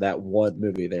just that one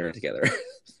movie they were together.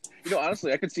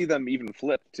 Honestly, I could see them even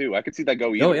flip too. I could see that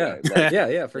go either Oh yeah, way. Like,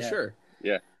 yeah, for Yeah. sure.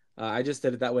 Yeah. I just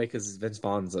did it that way because Vince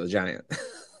Vaughn's a giant.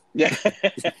 yeah.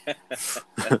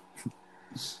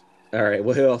 All right,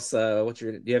 what else? Do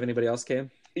you have anybody else, Cam?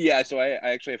 Yeah, so I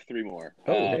actually have 3 more.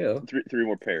 Oh, three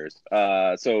more pairs.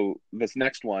 So this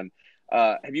next one,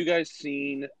 have you guys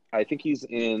seen? I think he's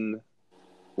in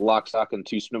Lock, Stock, and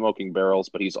Two Smoking Barrels,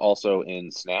 but he's also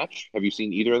in Snatch. Have you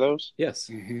seen either of those? Yes.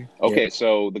 Mm-hmm. Okay,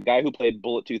 so the guy who played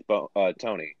Bullet Tooth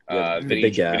Tony, Yeah, the Vinny,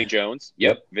 big guy. Vinny Jones.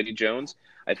 Yep, Vinny Jones.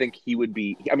 I think he would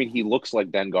be. I mean, he looks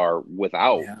like Dengar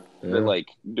without like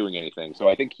doing anything. So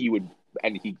I think he would,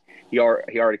 and he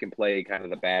already can play kind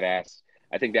of the badass.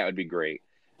 I think that would be great.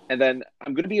 And then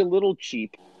I'm going to be a little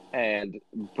cheap and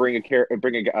bring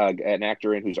an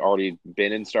actor in who's already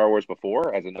been in Star Wars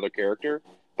before as another character.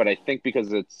 But I think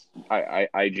because it's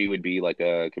IG would be like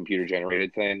a computer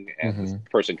generated thing, and this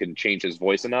person can change his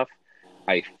voice enough.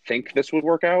 I think this would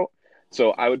work out. So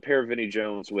I would pair Vinny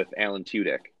Jones with Alan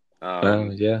Tudyk.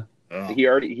 Yeah.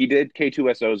 He did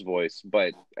K2SO's voice,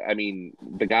 but I mean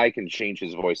the guy can change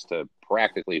his voice to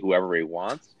practically whoever he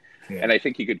wants. Yeah. And I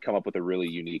think he could come up with a really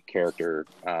unique character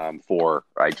for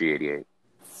IG-88.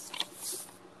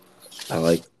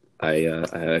 I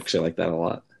actually like that a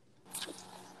lot.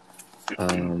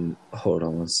 Hold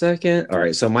on one second. All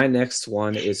right, so my next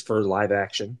one is for live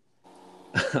action.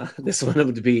 This one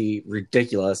would be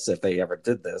ridiculous if they ever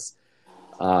did this.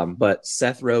 But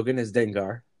Seth Rogen is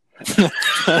Dengar.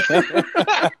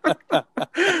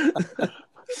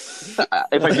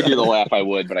 If I could do the laugh, I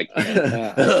would, but I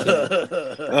can't.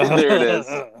 There it is.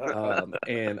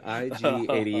 And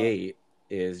IG-88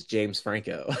 is James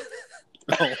Franco.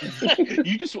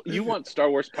 You want Star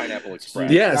Wars Pineapple Express?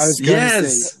 I Yes, was gonna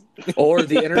yes. Or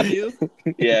The Interview.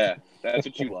 Yeah, that's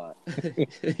what you want.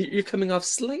 You're coming off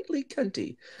slightly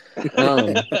cunty.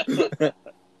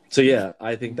 So yeah,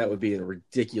 I think that would be a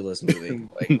ridiculous movie,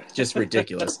 like just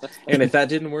ridiculous. And if that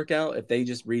didn't work out, if they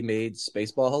just remade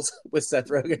Spaceballs with Seth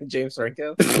Rogen and James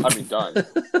Franco, I mean, done.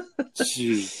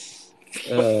 Jeez.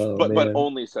 But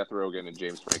only Seth Rogen and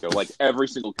James Franco. Like every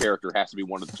single character has to be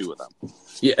one of the two of them.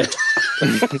 Yeah.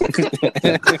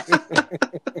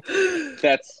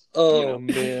 That's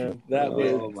man, that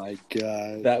would. Oh my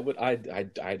god. That would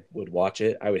I would watch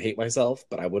it. I would hate myself,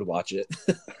 but I would watch it.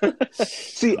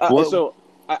 See, so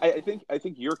I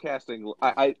think you're casting.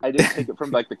 I didn't take it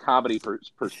from like the comedy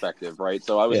perspective, right?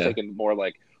 So I was thinking more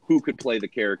like who could play the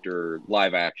character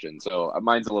live action. So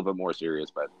mine's a little bit more serious,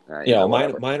 but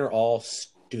mine are all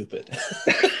stupid.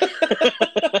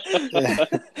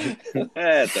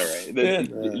 That's all right.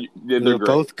 They're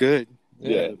both good.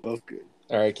 Yeah, they're both good.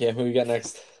 All right, Cam, who we got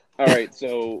next? All right,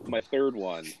 so my third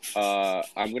one,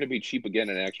 I'm going to be cheap again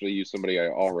and actually use somebody I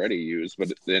already used,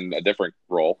 but in a different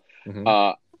role.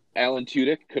 Mm-hmm. Alan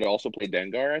Tudyk could also play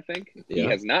Dengar, I think. Yeah. He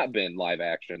has not been live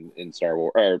action in Star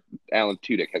Wars, or Alan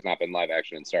Tudyk has not been live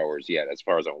action in Star Wars yet, as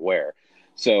far as I'm aware.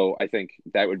 So I think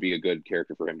that would be a good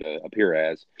character for him to appear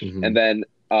as. Mm-hmm. And then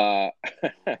I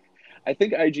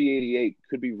think IG-88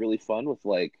 could be really fun with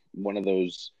like one of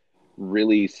those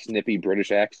really snippy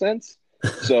British accents.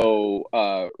 So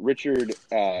Richard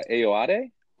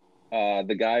Ayoade,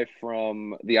 the guy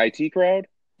from the IT Crowd.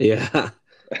 Yeah.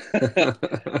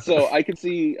 So I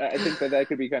think that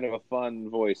could be kind of a fun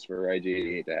voice for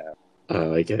IG-88 to have. I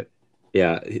like it.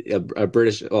 Yeah, a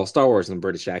British, Star Wars and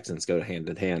British accents go hand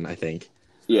in hand, I think.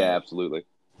 Yeah, absolutely.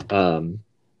 All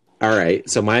right,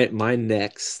 so my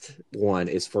next one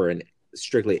is for an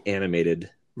strictly animated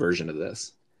version of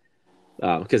this,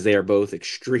 because they are both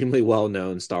extremely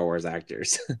well-known Star Wars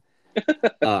actors.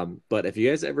 But if you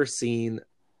guys ever seen,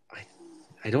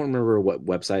 I don't remember what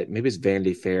website, maybe it's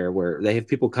Vanity Fair, where they have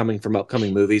people coming from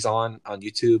upcoming movies on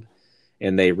YouTube,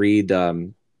 and they read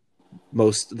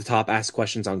most of the top asked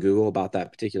questions on Google about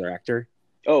that particular actor.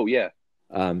 Oh, yeah.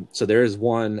 So there is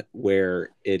one where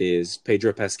it is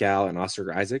Pedro Pascal and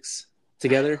Oscar Isaacs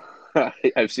together.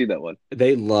 I've seen that one.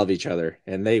 They love each other,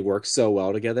 and they work so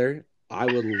well together. I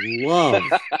would love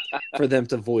for them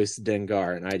to voice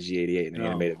Dengar and IG-88 in an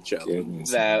animated show.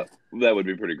 That would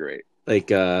be pretty great. Like,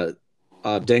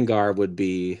 Dengar would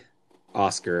be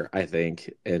Oscar, I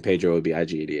think, and Pedro would be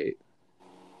IG-88.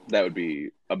 That would be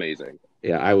amazing.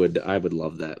 Yeah, I would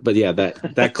love that. But yeah,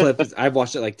 that clip I've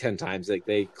watched it like 10 times. Like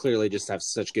they clearly just have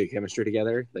such good chemistry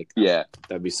together. Like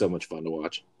that'd be so much fun to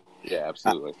watch. Yeah,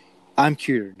 absolutely. I'm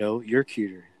cuter. No, you're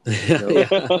cuter. No,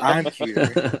 I'm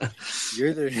cuter.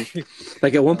 You're the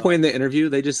like at one point in the interview,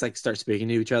 they just like start speaking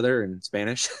to each other in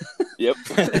Spanish. Yep.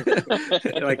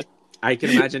 Like I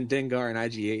can imagine Dengar and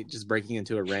IG-88 just breaking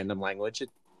into a random language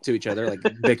to each other, like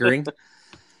bickering.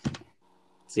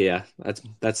 So yeah,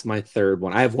 that's my third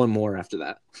one. I have one more after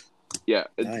that. Yeah.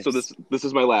 Nice. So this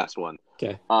is my last one.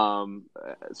 Okay.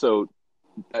 So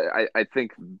I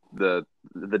think the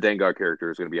Dengar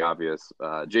character is going to be obvious.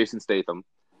 Jason Statham.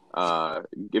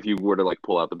 If you were to like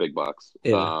pull out the big bucks,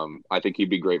 I think he'd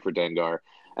be great for Dengar.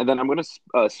 And then I'm going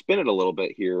to spin it a little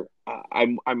bit here.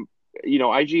 I'm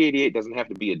IG-88 doesn't have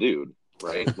to be a dude,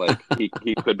 right? Like he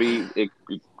could be.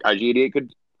 IG-88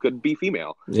 could be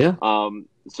female. Yeah.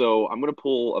 So I'm going to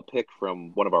pull a pick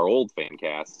from one of our old fan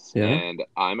casts, Yeah. and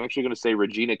I'm actually going to say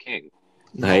Regina King.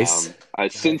 Nice.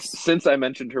 Since I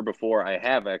mentioned her before, I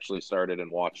have actually started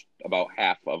and watched about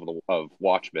half of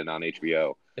Watchmen on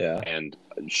HBO. Yeah. And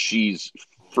she's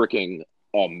freaking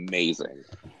amazing,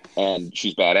 and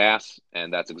she's badass,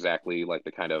 and that's exactly like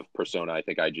the kind of persona I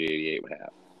think IG-88 would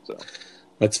have. So.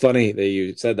 That's funny that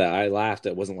you said that. I laughed.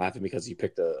 I wasn't laughing because you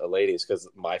picked a lady. It's because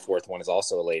my fourth one is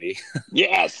also a lady.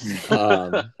 Yes.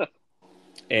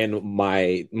 And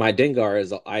my Dengar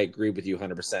is, I agree with you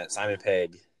 100%. Simon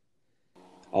Pegg,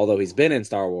 although he's been in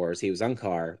Star Wars, he was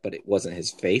Unkar, but it wasn't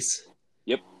his face.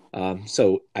 Yep.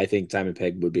 So I think Simon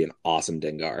Pegg would be an awesome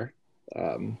Dengar.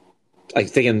 Like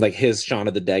thinking like his Shaun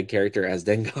of the Dead character as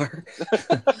Dengar.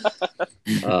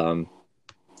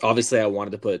 Obviously, I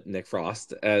wanted to put Nick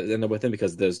Frost in there with him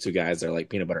because those two guys are like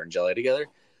peanut butter and jelly together.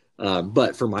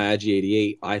 But for my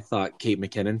IG-88, I thought Kate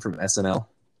McKinnon from SNL.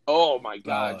 Oh my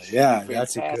God! Yeah,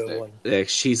 that's a good one. Like,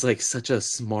 she's like such a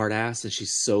smart ass, and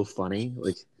she's so funny.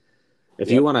 Like,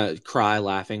 If you want to cry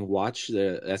laughing, watch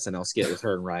the SNL skit with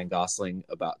her and Ryan Gosling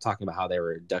about talking about how they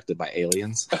were abducted by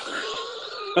aliens.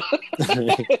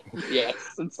 Yes,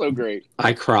 it's so great.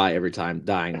 I cry every time,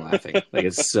 dying laughing. Like,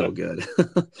 it's so good.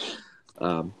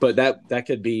 But that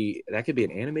could be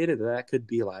an animated, or that could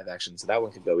be a live action. So that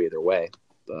one could go either way.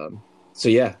 So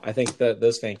yeah, I think that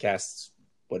those fan casts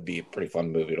would be a pretty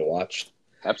fun movie to watch.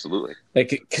 Absolutely.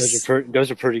 Like,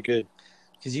 those are pretty good.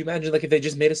 Because you imagine, like, if they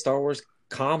just made a Star Wars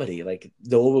comedy, like,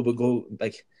 the old would go,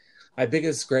 like, my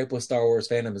biggest gripe with Star Wars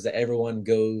fandom is that everyone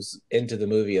goes into the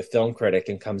movie a film critic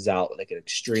and comes out like an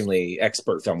extremely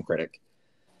expert film critic.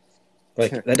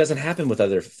 Like, that doesn't happen with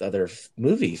other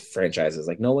movie franchises.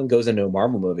 Like, no one goes into a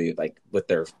Marvel movie like with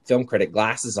their film critic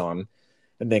glasses on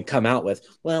and then come out with,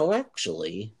 well,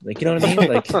 actually, like, you know what I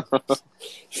mean? Like,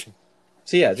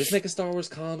 so yeah, just make a Star Wars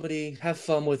comedy, have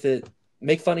fun with it,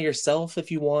 make fun of yourself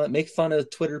if you want, make fun of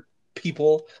Twitter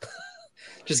people,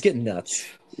 just get nuts.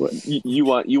 You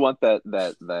want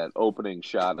that opening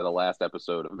shot of the last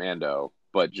episode of Mando,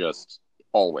 but just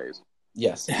always.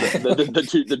 Yes.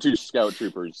 the two scout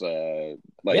troopers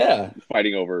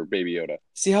fighting over Baby Yoda.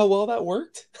 See how well that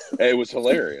worked? It was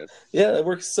hilarious. Yeah, it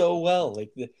worked so well.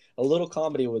 Like, a little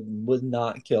comedy would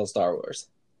not kill Star Wars.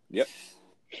 Yep.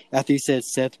 After you said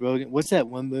Seth Rogen, what's that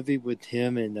one movie with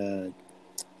him and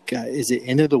God, is it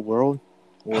End of the World?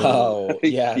 Oh,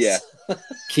 yes. Yeah.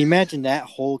 Can you imagine that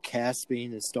whole cast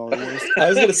being in Star Wars? I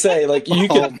was gonna say, like, you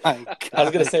Oh could. my God, I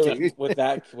was gonna say dude.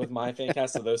 with my fan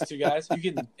cast of those two guys,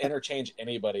 you can interchange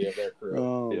anybody of their crew.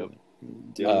 Oh, Yep.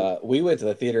 dude. We went to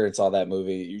the theater and saw that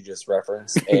movie you just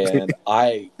referenced, and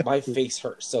my face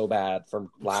hurt so bad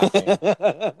from laughing.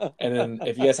 And then,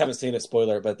 if you guys haven't seen it,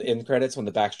 spoiler, but the end credits when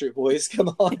the Backstreet Boys come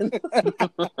on.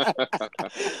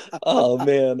 Oh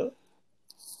man,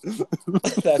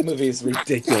 that movie is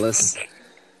ridiculous.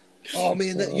 Oh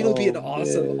man, be an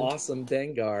awesome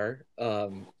Dengar.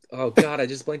 Oh god, I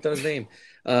just blanked on his name.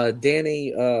 Danny,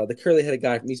 the curly-headed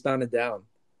guy from Eastbound and Down.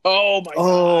 Oh my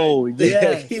Oh God.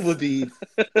 yeah, He would be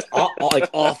like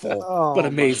awful, Oh, but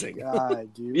amazing. my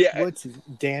God, dude. Yeah. What's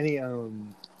Danny? Oh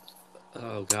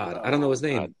god, I don't know his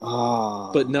name,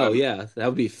 Oh, but no, yeah, that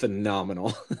would be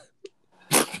phenomenal.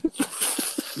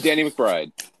 Danny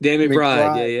McBride. Danny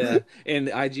McBride, McBride. yeah. And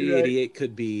IG88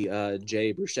 could be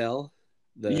Jay Bruchel,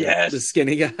 the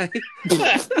skinny guy.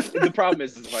 The problem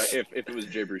is if it was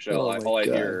Jay Bruchel, Oh my all I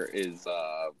God. hear is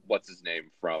what's his name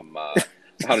from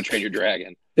How to Train Your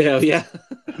Dragon. Yeah.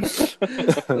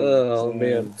 Oh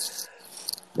man.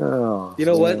 Oh, You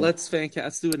know what? man. Let's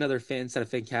do another set of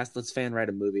fan cast. Let's fan write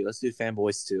a movie. Let's do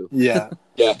Fanboys 2. Yeah.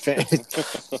 Yeah.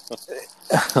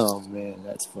 Oh man,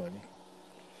 that's funny.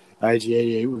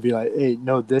 IG88 would be like, "Hey,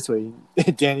 no, this way."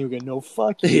 Danny would go, "No,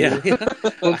 fuck you. Yeah.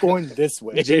 We're going this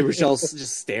way." Jay Bruchel's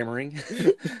just stammering.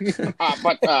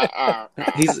 But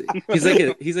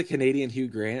He's a Canadian Hugh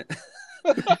Grant.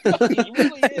 he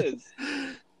really is.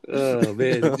 Oh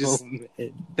man, Oh, man.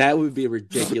 that would be a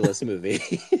ridiculous movie.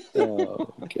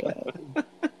 Oh god.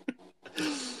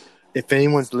 If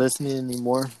anyone's listening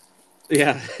anymore,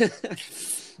 Yeah.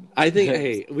 I think,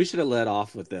 hey, we should have led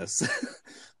off with this.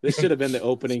 This should have been the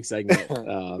opening segment.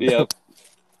 Yep.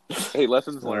 Hey,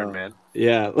 lessons learned, man.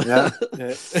 Yeah. yeah,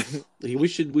 we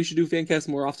should do fan casts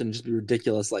more often and just be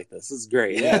ridiculous like this. This is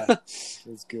great. Yeah.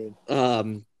 it's good.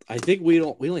 I think we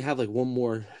only have like one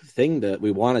more thing that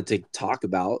we wanted to talk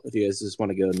about if you guys just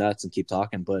want to go nuts and keep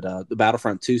talking. But the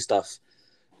Battlefront 2 stuff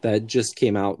that just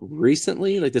came out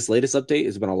recently, like this latest update,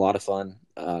 has been a lot of fun.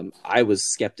 I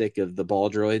was skeptic of the ball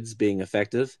droids being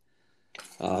effective,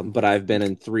 but I've been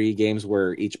in 3 games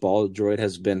where each ball droid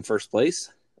has been first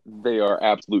place. They are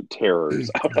absolute terrors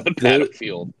out of the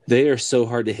battlefield. They are so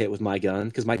hard to hit with my gun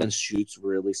because my gun shoots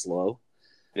really slow.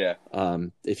 Yeah.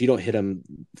 If you don't hit them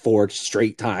 4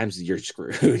 straight times, you're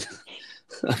screwed.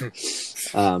 But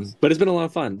it's been a lot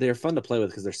of fun. They're fun to play with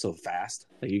because they're so fast.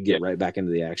 Like, you get right back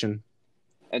into the action.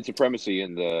 And Supremacy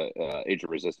in the Age of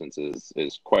Resistance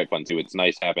is quite fun too. It's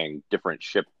nice having different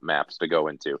ship maps to go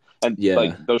into, and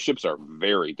like those ships are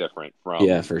very different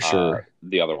from for sure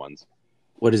the other ones.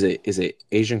 What is it? Is it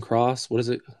Asian Cross? What is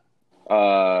it?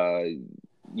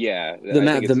 Yeah,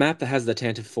 the map that has the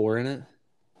Tantive 4 in it.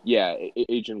 Yeah,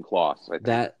 Agent Kloss. I think.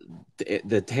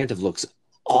 The Tantive looks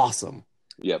awesome.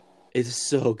 Yep. It's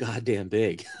so goddamn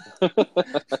big.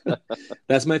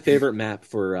 That's my favorite map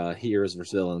for heroes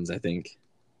versus villains, I think.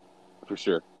 For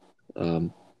sure.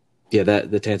 Yeah,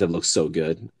 the Tantive looks so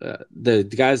good. The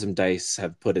guys in DICE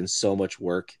have put in so much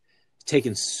work,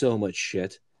 taken so much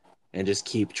shit, and just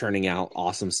keep churning out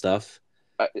awesome stuff.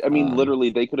 I mean, literally,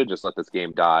 they could have just let this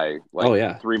game die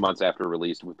 3 months after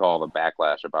release with all the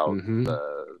backlash about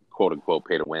the quote unquote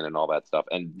pay to win and all that stuff.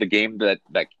 And the game that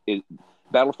is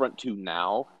Battlefront 2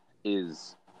 now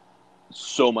is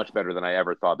so much better than I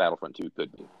ever thought Battlefront 2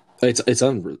 could be. It's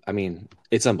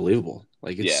unbelievable.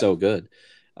 Like it's so good.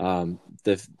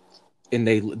 They're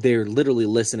literally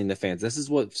listening to fans. This is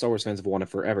what Star Wars fans have wanted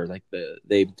forever. Like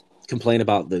they complain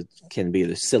about the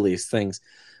silliest things.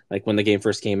 Like when the game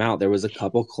first came out, there was a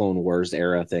couple Clone Wars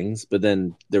era things, but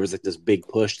then there was like this big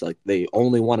push. Like they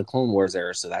only wanted Clone Wars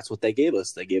era, so that's what they gave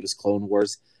us. They gave us Clone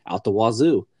Wars out the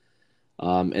wazoo.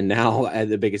 And now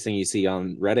the biggest thing you see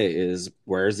on Reddit is,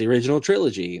 where's the original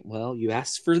trilogy? Well, you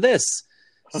asked for this.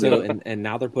 So and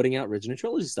now they're putting out original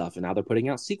trilogy stuff, and now they're putting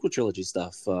out sequel trilogy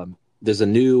stuff. There's a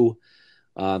new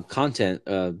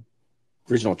original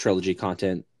trilogy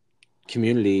content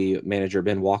community manager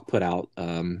Ben Walk put out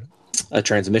a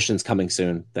transmissions coming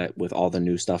soon that with all the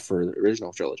new stuff for the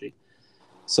original trilogy.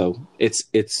 So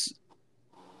it's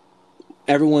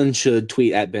everyone should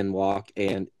tweet at Ben Walk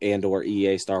and or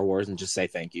EA Star Wars and just say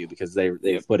thank you, because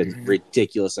they've put a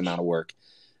ridiculous amount of work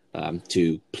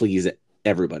to please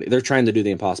everybody. They're trying to do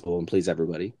the impossible and please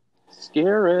everybody.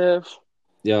 Scarif.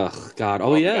 Yeah, God.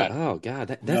 Oh yeah. God. Oh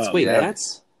God.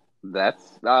 That's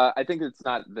I think it's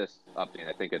not this update.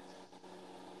 I think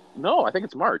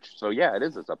it's March. So yeah, it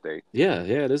is this update. Yeah,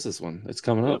 it is this one. It's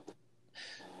coming up.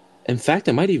 In fact,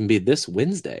 it might even be this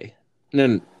Wednesday. And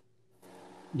then,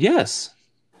 yes,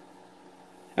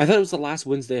 I thought it was the last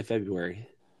Wednesday of February.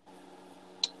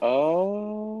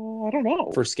 Oh, I don't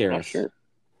know. For Scarif. Not sure.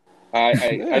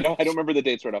 I don't remember the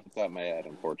dates right off the top of my head,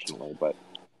 unfortunately. But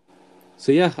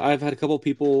so yeah, I've had a couple of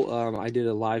people. I did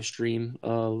a live stream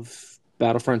of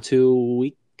Battlefront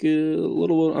 2 a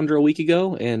little under a week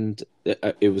ago, and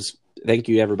it was, thank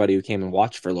you everybody who came and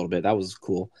watched for a little bit. That was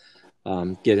cool.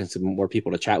 Getting some more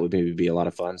people to chat with me would be a lot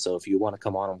of fun. So if you want to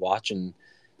come on and watch and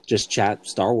just chat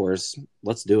Star Wars,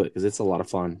 let's do it, because it's a lot of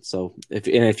fun. So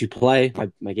if you play,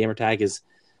 my gamer tag is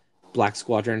Black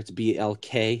Squadron. It's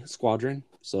BLK Squadron.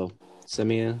 So send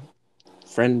me a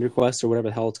friend request or whatever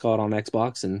the hell it's called on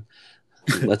Xbox, and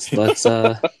let's do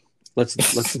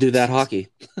that hockey.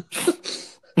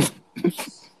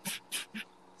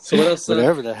 So what else?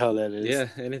 Whatever the hell that is. Yeah.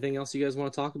 Anything else you guys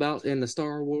want to talk about in the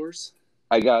Star Wars?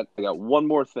 I got one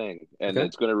more thing, and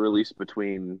it's going to release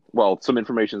some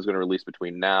information is going to release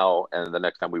between now and the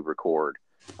next time we record.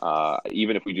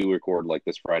 Even if we do record like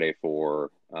this Friday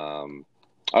for,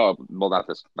 not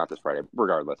this Friday.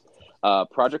 Regardless,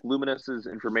 Project Luminous's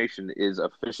information is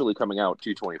officially coming out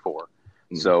 2/24.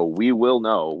 Mm-hmm. So we will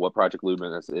know what Project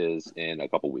Luminous is in a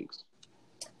couple weeks.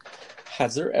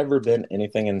 Has there ever been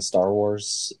anything in Star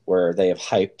Wars where they have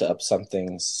hyped up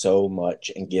something so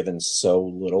much and given so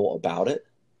little about it?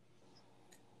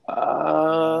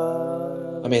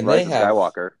 I mean,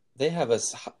 Skywalker. They have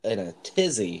us in a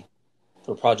tizzy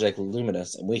for Project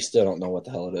Luminous, and we still don't know what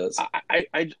the hell it is.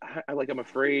 I'm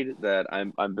afraid that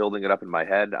I'm building it up in my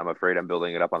head. I'm afraid I'm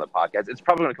building it up on the podcast. It's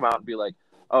probably going to come out and be like,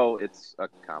 oh, it's a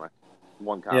comic.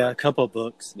 One comic. Yeah, a couple of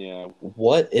books. Yeah.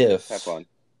 What if? Have fun.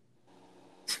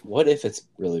 What if it's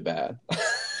really bad?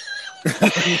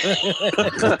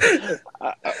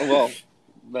 Well,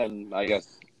 then I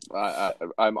guess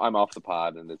I'm off the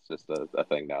pod, and it's just a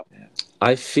thing now.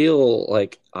 I feel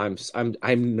like I'm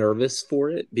nervous for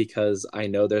it, because I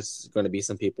know there's going to be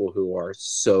some people who are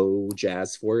so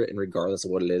jazzed for it, and regardless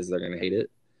of what it is, they're going to hate it.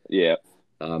 Yeah.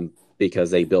 Because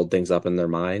they build things up in their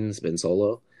minds, Ben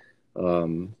Solo.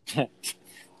 And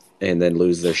then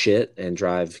lose their shit and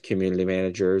drive community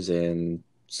managers and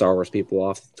Star Wars people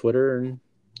off Twitter and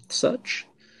such.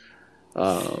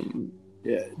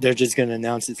 Yeah, they're just going to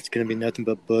announce it's going to be nothing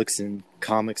but books and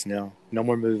comics now. No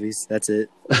more movies. That's it.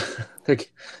 They're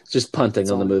just punting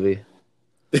on the movie.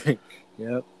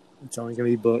 Yep, it's only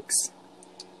going to be books.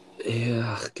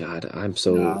 Yeah, God, I'm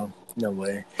so no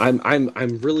way. I'm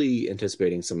really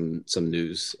anticipating some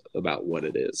news about what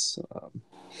it is.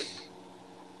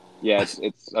 Yeah,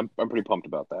 I'm pretty pumped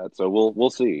about that. So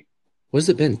we'll see. What has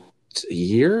it been? A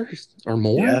year or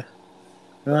more?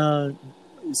 Yeah.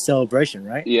 Celebration,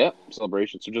 right? Yeah,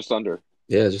 Celebration. So just under.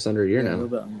 Yeah, just under a year now. A little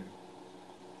bit under.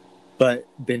 But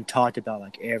been talked about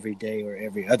like every day or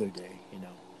every other day,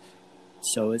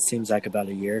 So it seems like about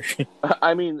a year.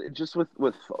 I mean, just with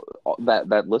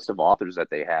that list of authors that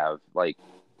they have, like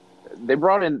they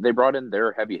brought in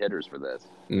their heavy hitters for this.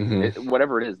 Mm-hmm.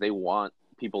 Whatever it is, they want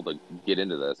people to get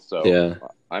into this. So yeah.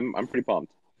 I'm pretty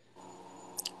pumped.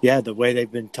 Yeah, the way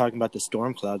they've been talking about the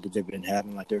storm cloud that they've been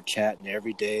having, like they're chatting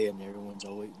every day, and everyone's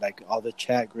always like all the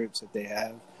chat groups that they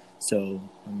have. So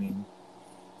I mean,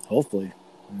 hopefully,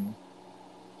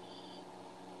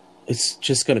 it's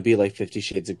just going to be like 50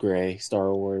 Shades of Grey,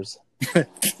 Star Wars.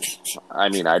 I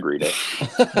mean, I'd read it.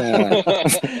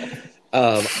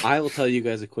 I will tell you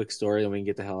guys a quick story, and we can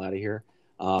get the hell out of here.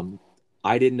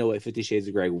 I didn't know what 50 Shades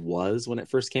of Grey was when it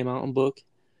first came out in book,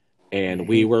 and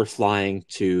we were flying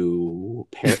to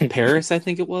Paris, I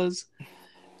think it was.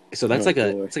 So that's it's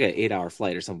like an 8-hour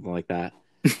flight or something like that.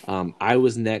 I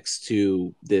was next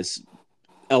to this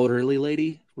elderly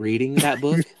lady reading that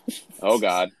book. Oh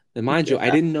God! And mind you, I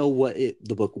didn't know what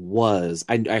the book was.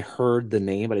 I heard the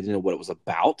name, but I didn't know what it was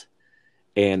about.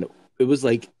 And it was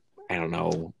like, I don't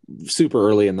know, super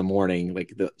early in the morning.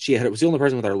 Like it was the only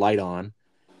person with her light on,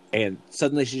 and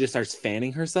suddenly she just starts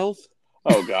fanning herself.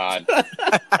 Oh God!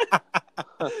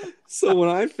 So when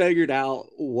I figured out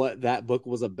what that book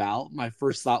was about, my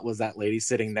first thought was that lady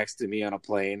sitting next to me on a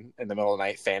plane in the middle of the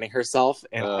night fanning herself,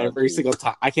 and every single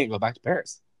time I can't go back to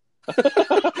Paris.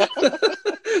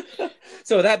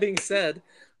 So with that being said,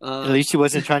 at least she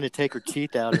wasn't trying to take her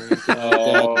teeth out or anything.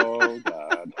 Oh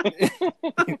God!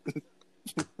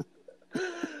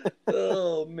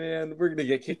 Oh man, we're gonna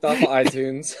get kicked off of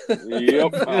iTunes.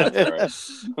 Yep. Oh,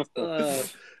 that's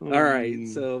right. All right,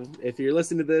 so if you're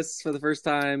listening to this for the first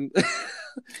time,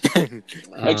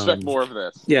 expect more of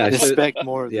this. Yeah, expect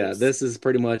more of this. Yeah, this is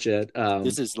pretty much it.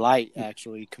 This is light,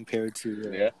 actually, compared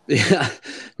to... Yeah.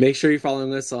 Make sure you're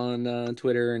following us on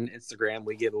Twitter and Instagram.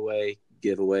 We give away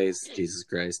giveaways. Jesus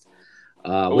Christ.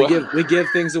 We give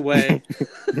things away.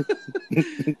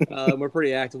 We're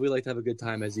pretty active. We like to have a good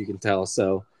time, as you can tell.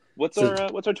 So what's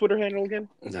our Twitter handle again?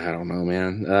 I don't know,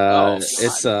 man.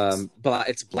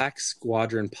 It's Black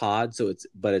Squadron Pod. So it's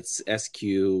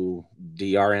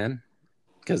SQDRN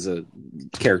because of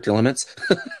character limits.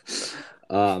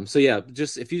 So yeah,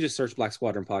 if you just search Black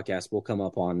Squadron Podcast, we'll come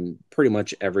up on pretty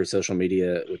much every social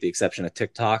media with the exception of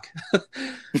TikTok.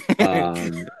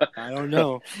 I don't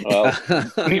know. Well,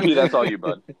 maybe that's all you,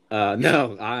 bud.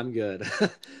 No, I'm good.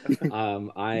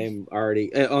 I'm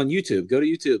already on YouTube. Go to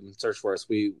YouTube and search for us.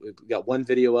 We've got one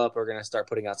video up. We're gonna start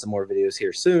putting out some more videos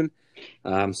here soon.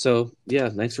 So yeah,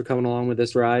 thanks for coming along with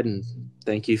this ride, and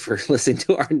thank you for listening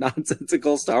to our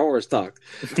nonsensical Star Wars talk.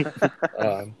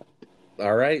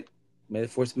 All right. May the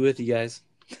force be with you guys.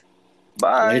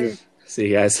 Bye. Later. See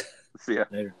you guys. See ya.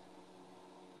 Later.